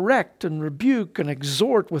to correct and rebuke and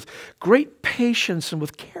exhort with great patience and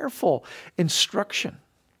with careful instruction.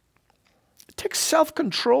 It takes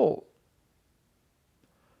self-control.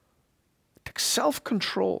 It takes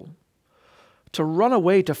self-control to run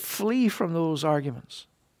away, to flee from those arguments.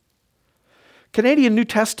 Canadian New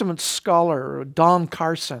Testament scholar Don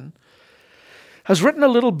Carson has written a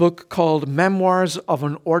little book called Memoirs of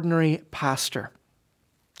an Ordinary Pastor.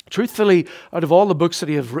 Truthfully, out of all the books that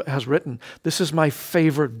he has written, this is my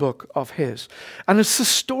favorite book of his. And it's the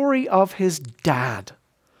story of his dad,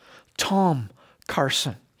 Tom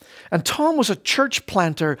Carson. And Tom was a church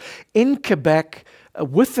planter in Quebec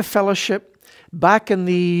with the fellowship back in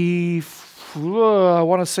the, I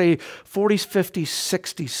want to say, 40s, 50s,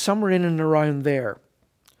 60s, somewhere in and around there.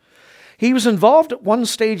 He was involved at one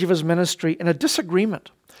stage of his ministry in a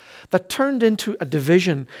disagreement that turned into a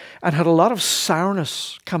division and had a lot of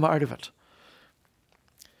sourness come out of it.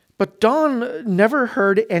 But Don never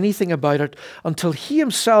heard anything about it until he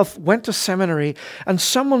himself went to seminary and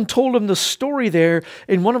someone told him the story there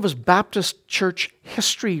in one of his Baptist church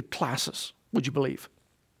history classes, would you believe?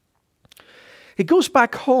 He goes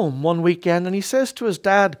back home one weekend and he says to his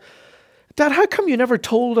dad, "Dad, how come you never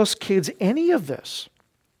told us kids any of this?"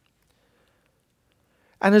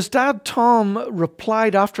 And his dad, Tom,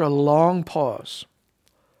 replied after a long pause.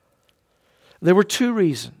 There were two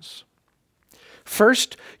reasons.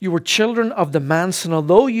 First, you were children of the manse, and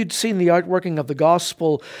although you'd seen the outworking of the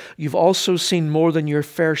gospel, you've also seen more than your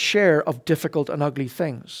fair share of difficult and ugly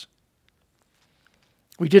things.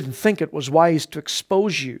 We didn't think it was wise to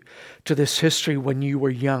expose you to this history when you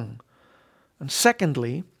were young. And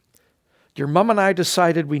secondly, your mum and I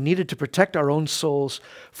decided we needed to protect our own souls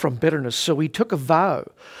from bitterness. So we took a vow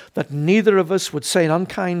that neither of us would say an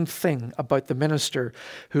unkind thing about the minister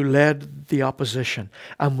who led the opposition.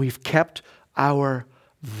 And we've kept our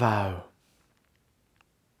vow.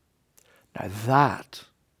 Now that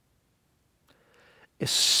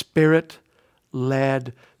is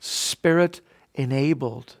Spirit-led,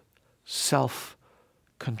 Spirit-enabled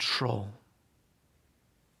self-control.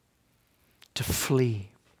 To flee.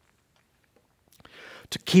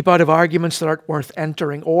 To keep out of arguments that aren't worth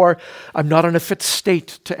entering, or I'm not in a fit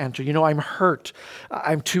state to enter. You know, I'm hurt.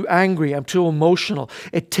 I'm too angry. I'm too emotional.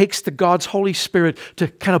 It takes the God's Holy Spirit to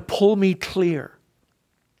kind of pull me clear.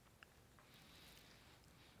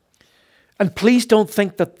 And please don't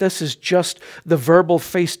think that this is just the verbal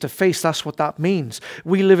face-to-face. That's what that means.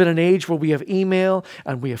 We live in an age where we have email,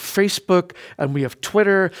 and we have Facebook, and we have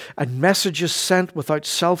Twitter, and messages sent without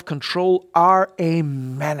self-control are a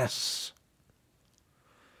menace.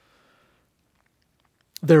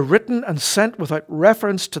 They're written and sent without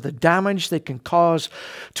reference to the damage they can cause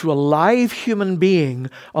to a live human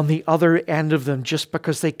being on the other end of them just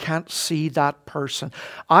because they can't see that person.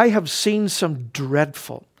 I have seen some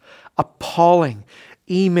dreadful, appalling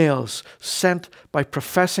emails sent by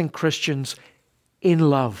professing Christians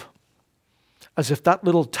in love, as if that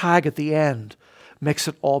little tag at the end makes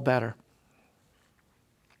it all better.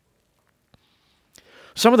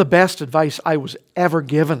 Some of the best advice I was ever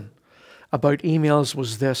given about emails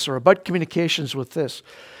was this, or about communications with this.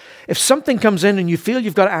 If something comes in and you feel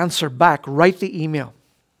you've got to answer back, write the email.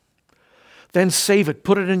 Then save it.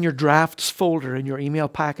 Put it in your drafts folder in your email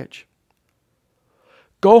package.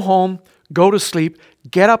 Go home, go to sleep,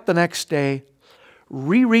 get up the next day,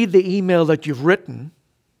 reread the email that you've written,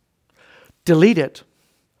 delete it,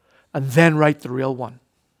 and then write the real one.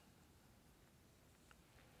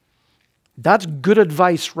 That's good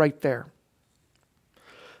advice right there.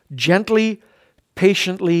 Gently,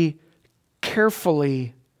 patiently,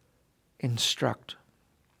 carefully instruct.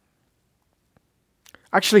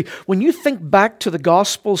 Actually, when you think back to the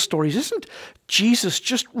gospel stories, isn't Jesus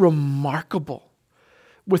just remarkable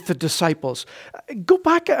with the disciples? Go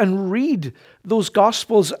back and read those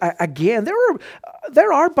gospels again.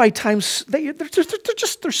 There are by times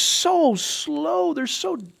they're so slow, they're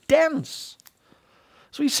so dense.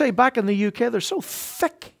 So we say back in the UK, they're so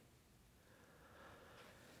thick.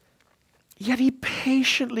 Yet he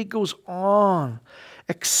patiently goes on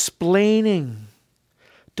explaining.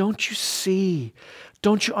 Don't you see?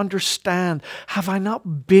 Don't you understand? Have I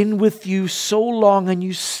not been with you so long and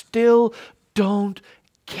you still don't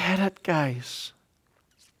get it, guys?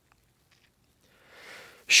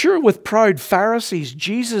 Sure, with proud Pharisees,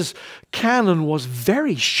 Jesus' canon was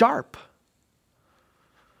very sharp.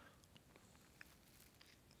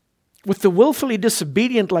 With the willfully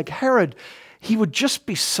disobedient like Herod, he would just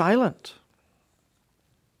be silent.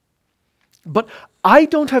 But I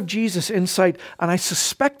don't have Jesus' insight, and I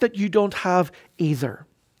suspect that you don't have either.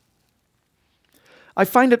 I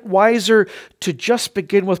find it wiser to just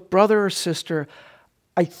begin with, brother or sister,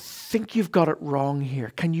 I think you've got it wrong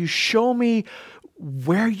here. Can you show me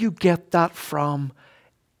where you get that from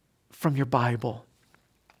your Bible?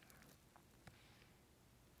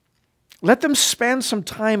 Let them spend some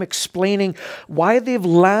time explaining why they've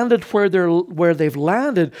landed where they've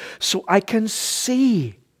landed, so I can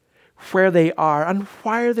see where they are and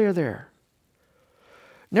why they're there.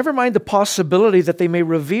 Never mind the possibility that they may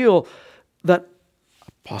reveal that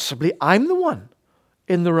possibly I'm the one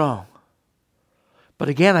in the wrong. But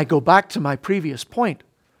again, I go back to my previous point.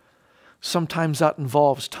 Sometimes that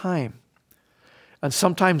involves time. And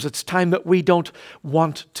sometimes it's time that we don't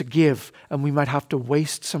want to give, and we might have to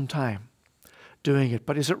waste some time doing it.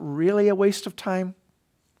 But is it really a waste of time?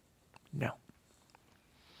 No.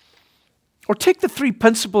 Or take the 3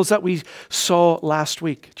 principles that we saw last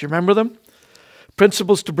week. Do you remember them?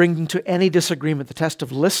 Principles to bring into any disagreement. The test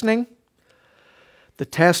of listening, the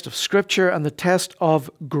test of Scripture, and the test of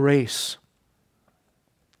grace.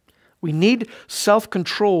 We need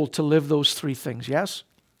self-control to live those 3 things, yes?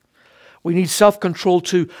 We need self-control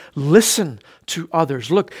to listen to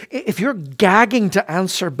others. Look, if you're gagging to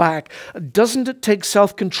answer back, doesn't it take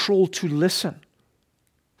self-control to listen?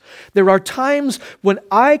 There are times when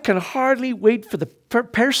I can hardly wait for the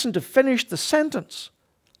person to finish the sentence.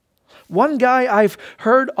 One guy I've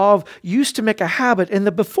heard of used to make a habit in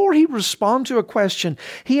that before he responded to a question,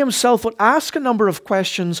 he himself would ask a number of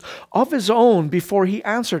questions of his own before he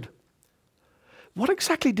answered. What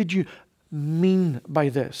exactly did you mean by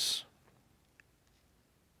this?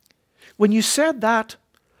 When you said that,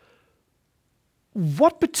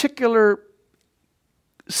 what particular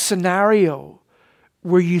scenario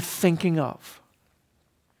were you thinking of?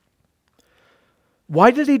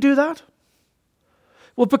 Why did he do that?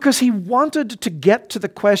 Well, because he wanted to get to the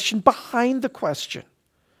question behind the question,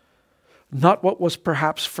 not what was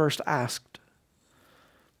perhaps first asked.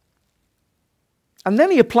 And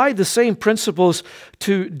then he applied the same principles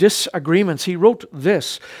to disagreements. He wrote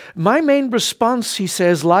this: my main response, he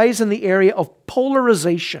says, lies in the area of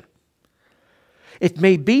polarization. It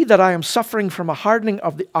may be that I am suffering from a hardening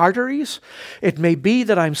of the arteries. It may be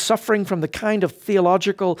that I'm suffering from the kind of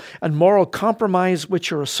theological and moral compromise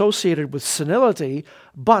which are associated with senility.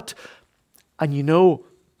 But, and you know,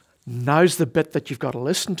 now's the bit that you've got to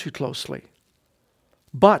listen to closely.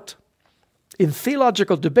 But, in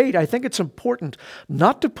theological debate, I think it's important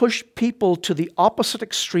not to push people to the opposite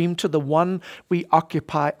extreme to the one we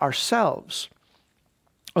occupy ourselves,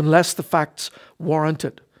 unless the facts warrant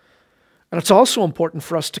it. And it's also important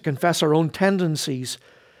for us to confess our own tendencies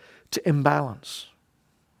to imbalance.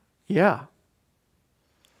 Yeah.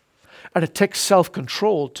 And it takes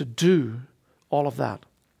self-control to do all of that.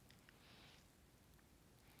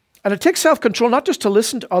 And it takes self-control not just to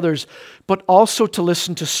listen to others, but also to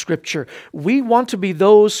listen to Scripture. We want to be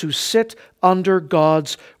those who sit under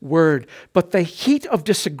God's Word. But the heat of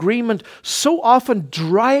disagreement so often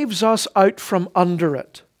drives us out from under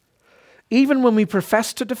it, even when we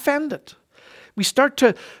profess to defend it. We start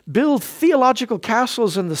to build theological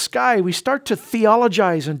castles in the sky. We start to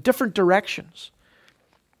theologize in different directions.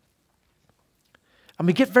 And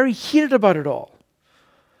we get very heated about it all.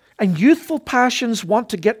 And youthful passions want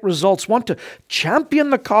to get results, want to champion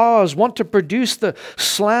the cause, want to produce the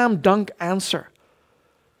slam dunk answer.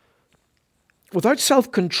 Without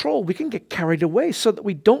self-control, we can get carried away so that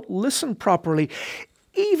we don't listen properly,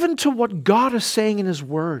 even to what God is saying in His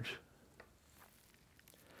Word.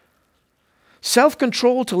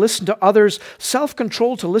 Self-control to listen to others,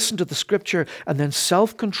 self-control to listen to the Scripture, and then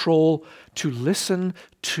self-control to listen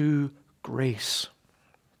to grace.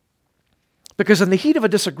 Because in the heat of a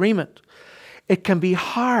disagreement, it can be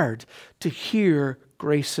hard to hear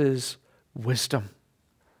grace's wisdom.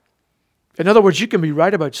 In other words, you can be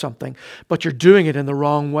right about something, but you're doing it in the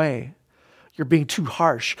wrong way. You're being too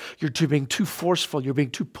harsh. You're being too forceful. You're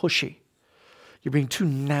being too pushy. You're being too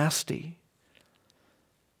nasty.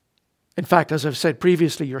 In fact, as I've said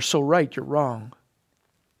previously, you're so right, you're wrong.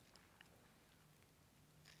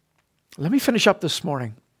 Let me finish up this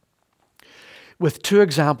morning with two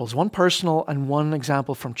examples, one personal and one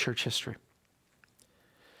example from church history.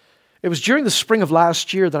 It was during the spring of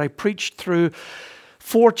last year that I preached through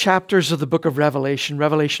 4 chapters of the book of Revelation,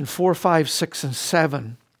 Revelation 4, 5, 6, and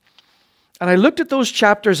 7. And I looked at those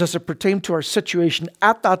chapters as it pertained to our situation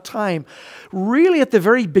at that time, really at the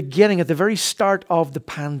very beginning, at the very start of the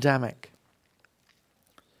pandemic.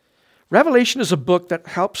 Revelation is a book that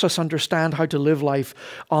helps us understand how to live life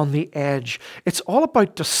on the edge. It's all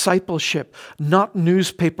about discipleship, not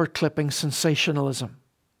newspaper clipping sensationalism.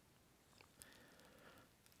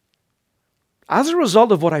 As a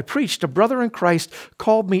result of what I preached, a brother in Christ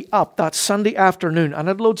called me up that Sunday afternoon and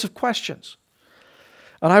had loads of questions.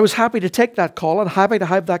 And I was happy to take that call and happy to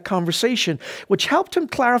have that conversation, which helped him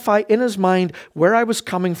clarify in his mind where I was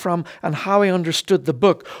coming from and how I understood the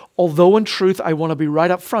book. Although in truth, I want to be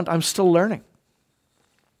right up front, I'm still learning.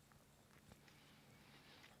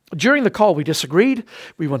 During the call, we disagreed.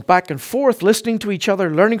 We went back and forth, listening to each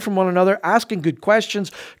other, learning from one another, asking good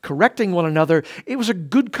questions, correcting one another. It was a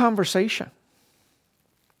good conversation.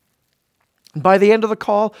 And by the end of the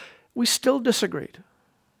call, we still disagreed.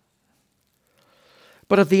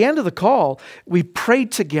 But at the end of the call, we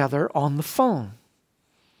prayed together on the phone.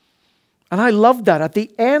 And I loved that. At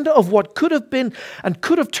the end of what could have been and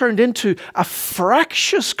could have turned into a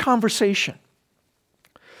fractious conversation,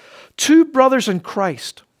 2 brothers in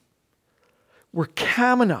Christ were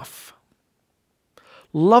calm enough,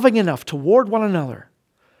 loving enough toward one another,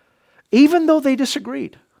 even though they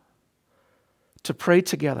disagreed, to pray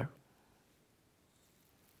together.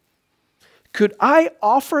 Could I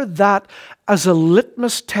offer that as a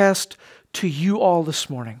litmus test to you all this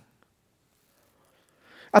morning?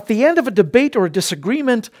 At the end of a debate or a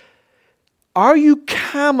disagreement, are you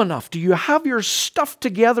calm enough? Do you have your stuff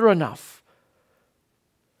together enough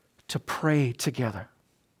to pray together?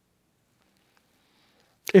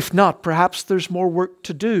 If not, perhaps there's more work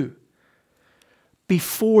to do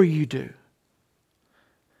before you do.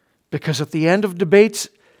 Because at the end of debates,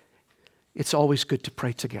 it's always good to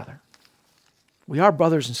pray together. We are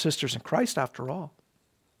brothers and sisters in Christ, after all.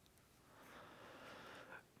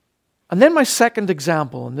 And then my second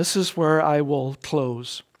example, and this is where I will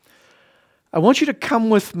close. I want you to come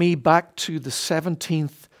with me back to the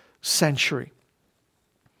 17th century.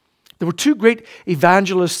 There were 2 great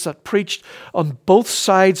evangelists that preached on both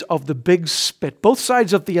sides of the big spit, both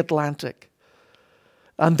sides of the Atlantic.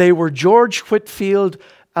 And they were George Whitefield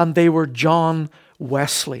and they were John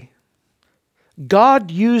Wesley.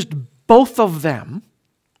 God used both of them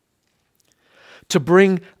to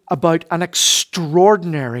bring about an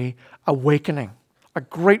extraordinary awakening, a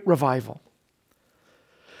great revival.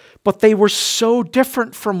 But they were so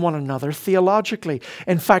different from one another theologically.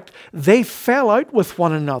 In fact, they fell out with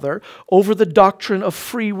one another over the doctrine of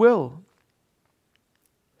free will.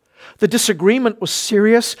 The disagreement was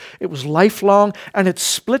serious, it was lifelong, and it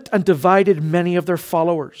split and divided many of their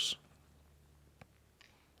followers.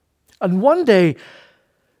 And one day,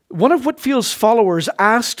 one of Whitefield's followers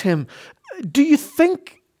asked him, "Do you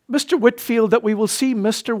think, Mr. Whitefield, that we will see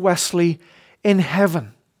Mr. Wesley in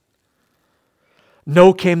heaven?"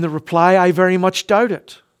 "No," came the reply, "I very much doubt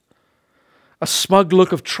it." A smug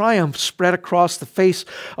look of triumph spread across the face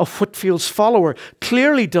of Whitefield's follower,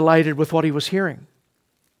 clearly delighted with what he was hearing.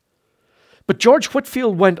 But George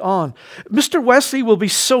Whitefield went on, "Mr. Wesley will be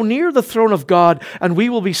so near the throne of God and we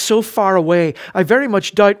will be so far away, I very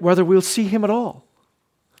much doubt whether we'll see him at all."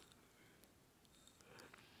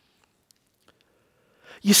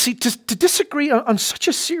 You see, to disagree on such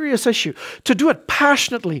a serious issue, to do it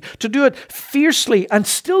passionately, to do it fiercely, and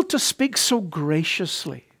still to speak so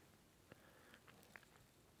graciously.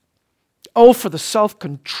 Oh, for the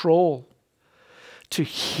self-control to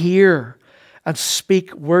hear and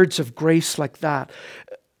speak words of grace like that.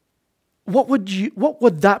 What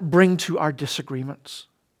would that bring to our disagreements?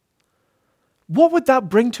 What would that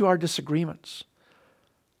bring to our disagreements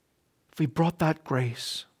if we brought that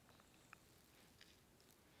grace?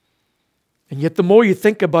 And yet the more you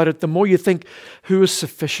think about it, the more you think, who is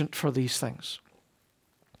sufficient for these things?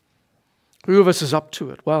 Who of us is up to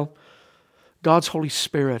it? Well, God's Holy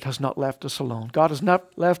Spirit has not left us alone. God has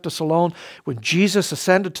not left us alone. When Jesus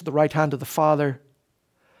ascended to the right hand of the Father,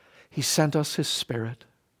 He sent us His Spirit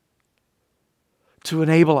to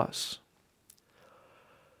enable us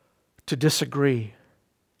to disagree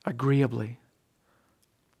agreeably,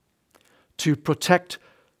 to protect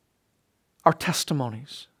our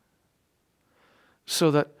testimonies,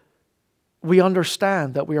 so that we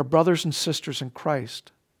understand that we are brothers and sisters in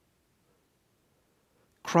Christ.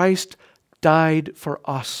 Christ died for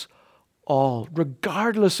us all,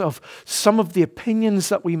 regardless of some of the opinions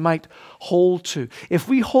that we might hold to. If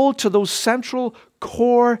we hold to those central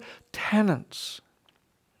core tenets,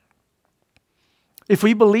 if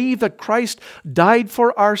we believe that Christ died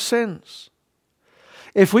for our sins,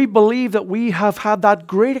 if we believe that we have had that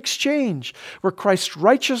great exchange where Christ's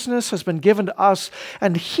righteousness has been given to us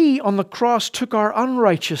and He on the cross took our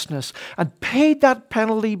unrighteousness and paid that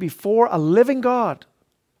penalty before a living God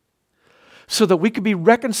so that we could be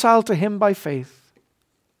reconciled to Him by faith,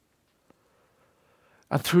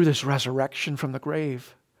 and through this resurrection from the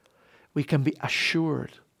grave, we can be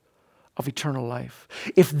assured of eternal life.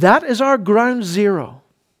 If that is our ground zero,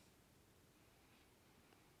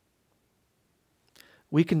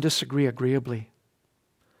 we can disagree agreeably.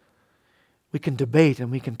 We can debate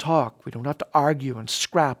and we can talk. We don't have to argue and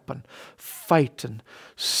scrap and fight and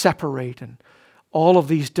separate and all of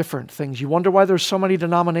these different things. You wonder why there's so many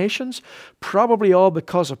denominations? Probably all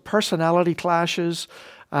because of personality clashes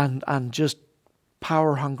and just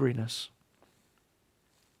power hungriness.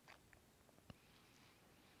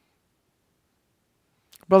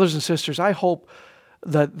 Brothers and sisters, I hope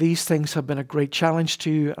that these things have been a great challenge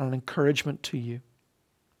to you and an encouragement to you.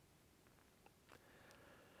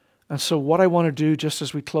 And so what I want to do just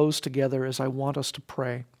as we close together is I want us to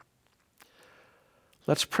pray.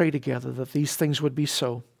 Let's pray together that these things would be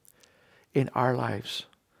so in our lives,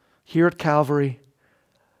 here at Calvary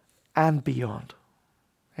and beyond.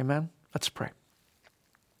 Amen? Let's pray.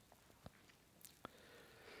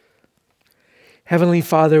 Heavenly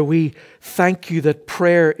Father, we thank You that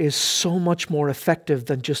prayer is so much more effective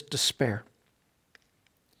than just despair.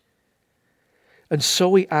 And so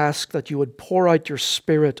we ask that You would pour out Your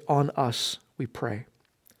Spirit on us, we pray.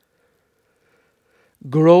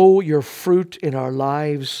 Grow Your fruit in our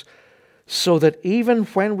lives so that even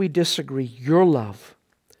when we disagree, Your love,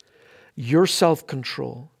 Your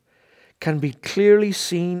self-control can be clearly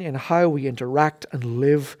seen in how we interact and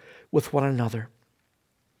live with one another,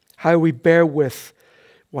 how we bear with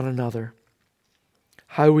one another,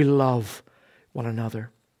 how we love one another.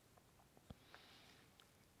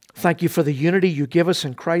 Thank You for the unity You give us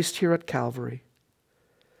in Christ here at Calvary.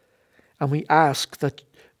 And we ask that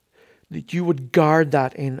You would guard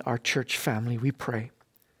that in our church family, we pray.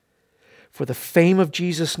 For the fame of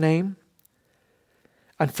Jesus' name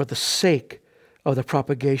and for the sake of the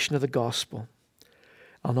propagation of the gospel.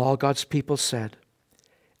 And all God's people said,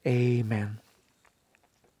 Amen.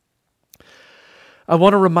 I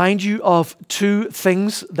want to remind you of two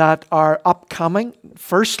things that are upcoming.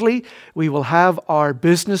 Firstly, we will have our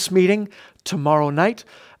business meeting tomorrow night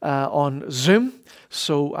on Zoom.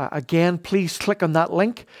 So again, please click on that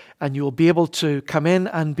link and you will be able to come in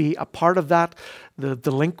and be a part of that.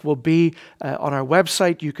 The link will be on our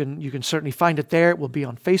website. You can certainly find it there. It will be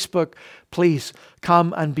on Facebook. Please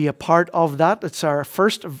come and be a part of that. It's our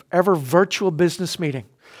first ever virtual business meeting.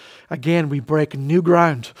 Again, we break new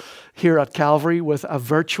ground here at Calvary with a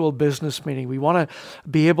virtual business meeting. We want to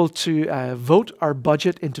be able to vote our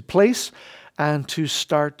budget into place and to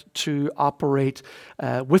start to operate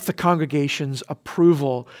with the congregation's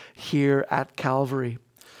approval here at Calvary.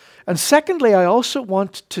 And secondly, I also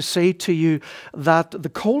want to say to you that the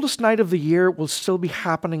coldest night of the year will still be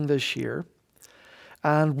happening this year.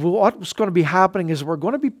 And what's going to be happening is we're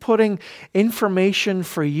going to be putting information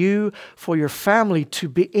for you, for your family, to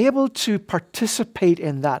be able to participate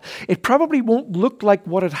in that. It probably won't look like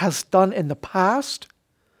what it has done in the past,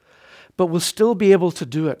 but we'll still be able to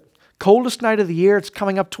do it. Coldest night of the year, it's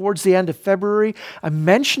coming up towards the end of February. I'm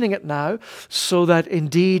mentioning it now so that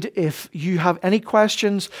indeed if you have any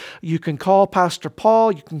questions, you can call Pastor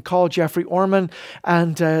Paul, you can call Jeffrey Orman,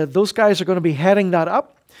 and those guys are going to be heading that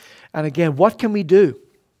up. And again, what can we do?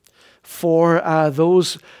 for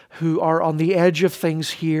those who are on the edge of things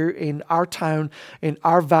here in our town, in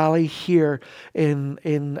our valley here in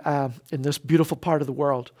this beautiful part of the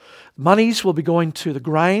world. Monies will be going to the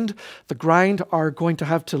Grind. The Grind are going to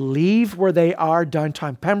have to leave where they are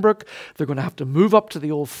downtown Pembroke. They're going to have to move up to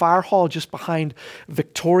the old fire hall just behind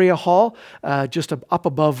Victoria Hall, just up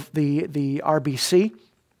above the RBC.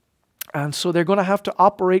 And so they're going to have to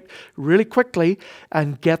operate really quickly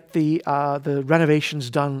and get the renovations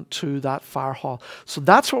done to that fire hall. So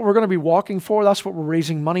that's what we're going to be walking for. That's what we're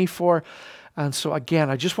raising money for. And so again,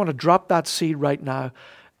 I just want to drop that seed right now.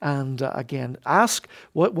 And again, ask,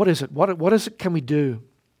 what is it? What is it can we do?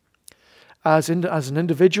 As an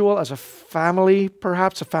individual, as a family,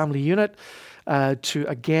 perhaps a family unit, to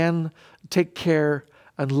again take care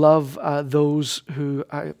and love those who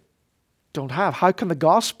don't have. How can the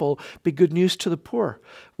gospel be good news to the poor?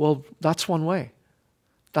 Well, that's one way.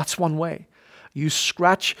 That's one way. You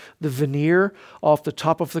scratch the veneer off the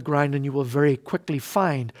top of the Grind and you will very quickly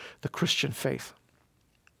find the Christian faith.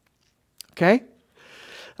 Okay?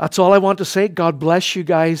 That's all I want to say. God bless you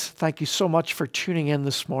guys. Thank you so much for tuning in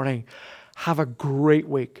this morning. Have a great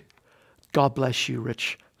week. God bless you,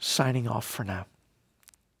 Rich. Signing off for now.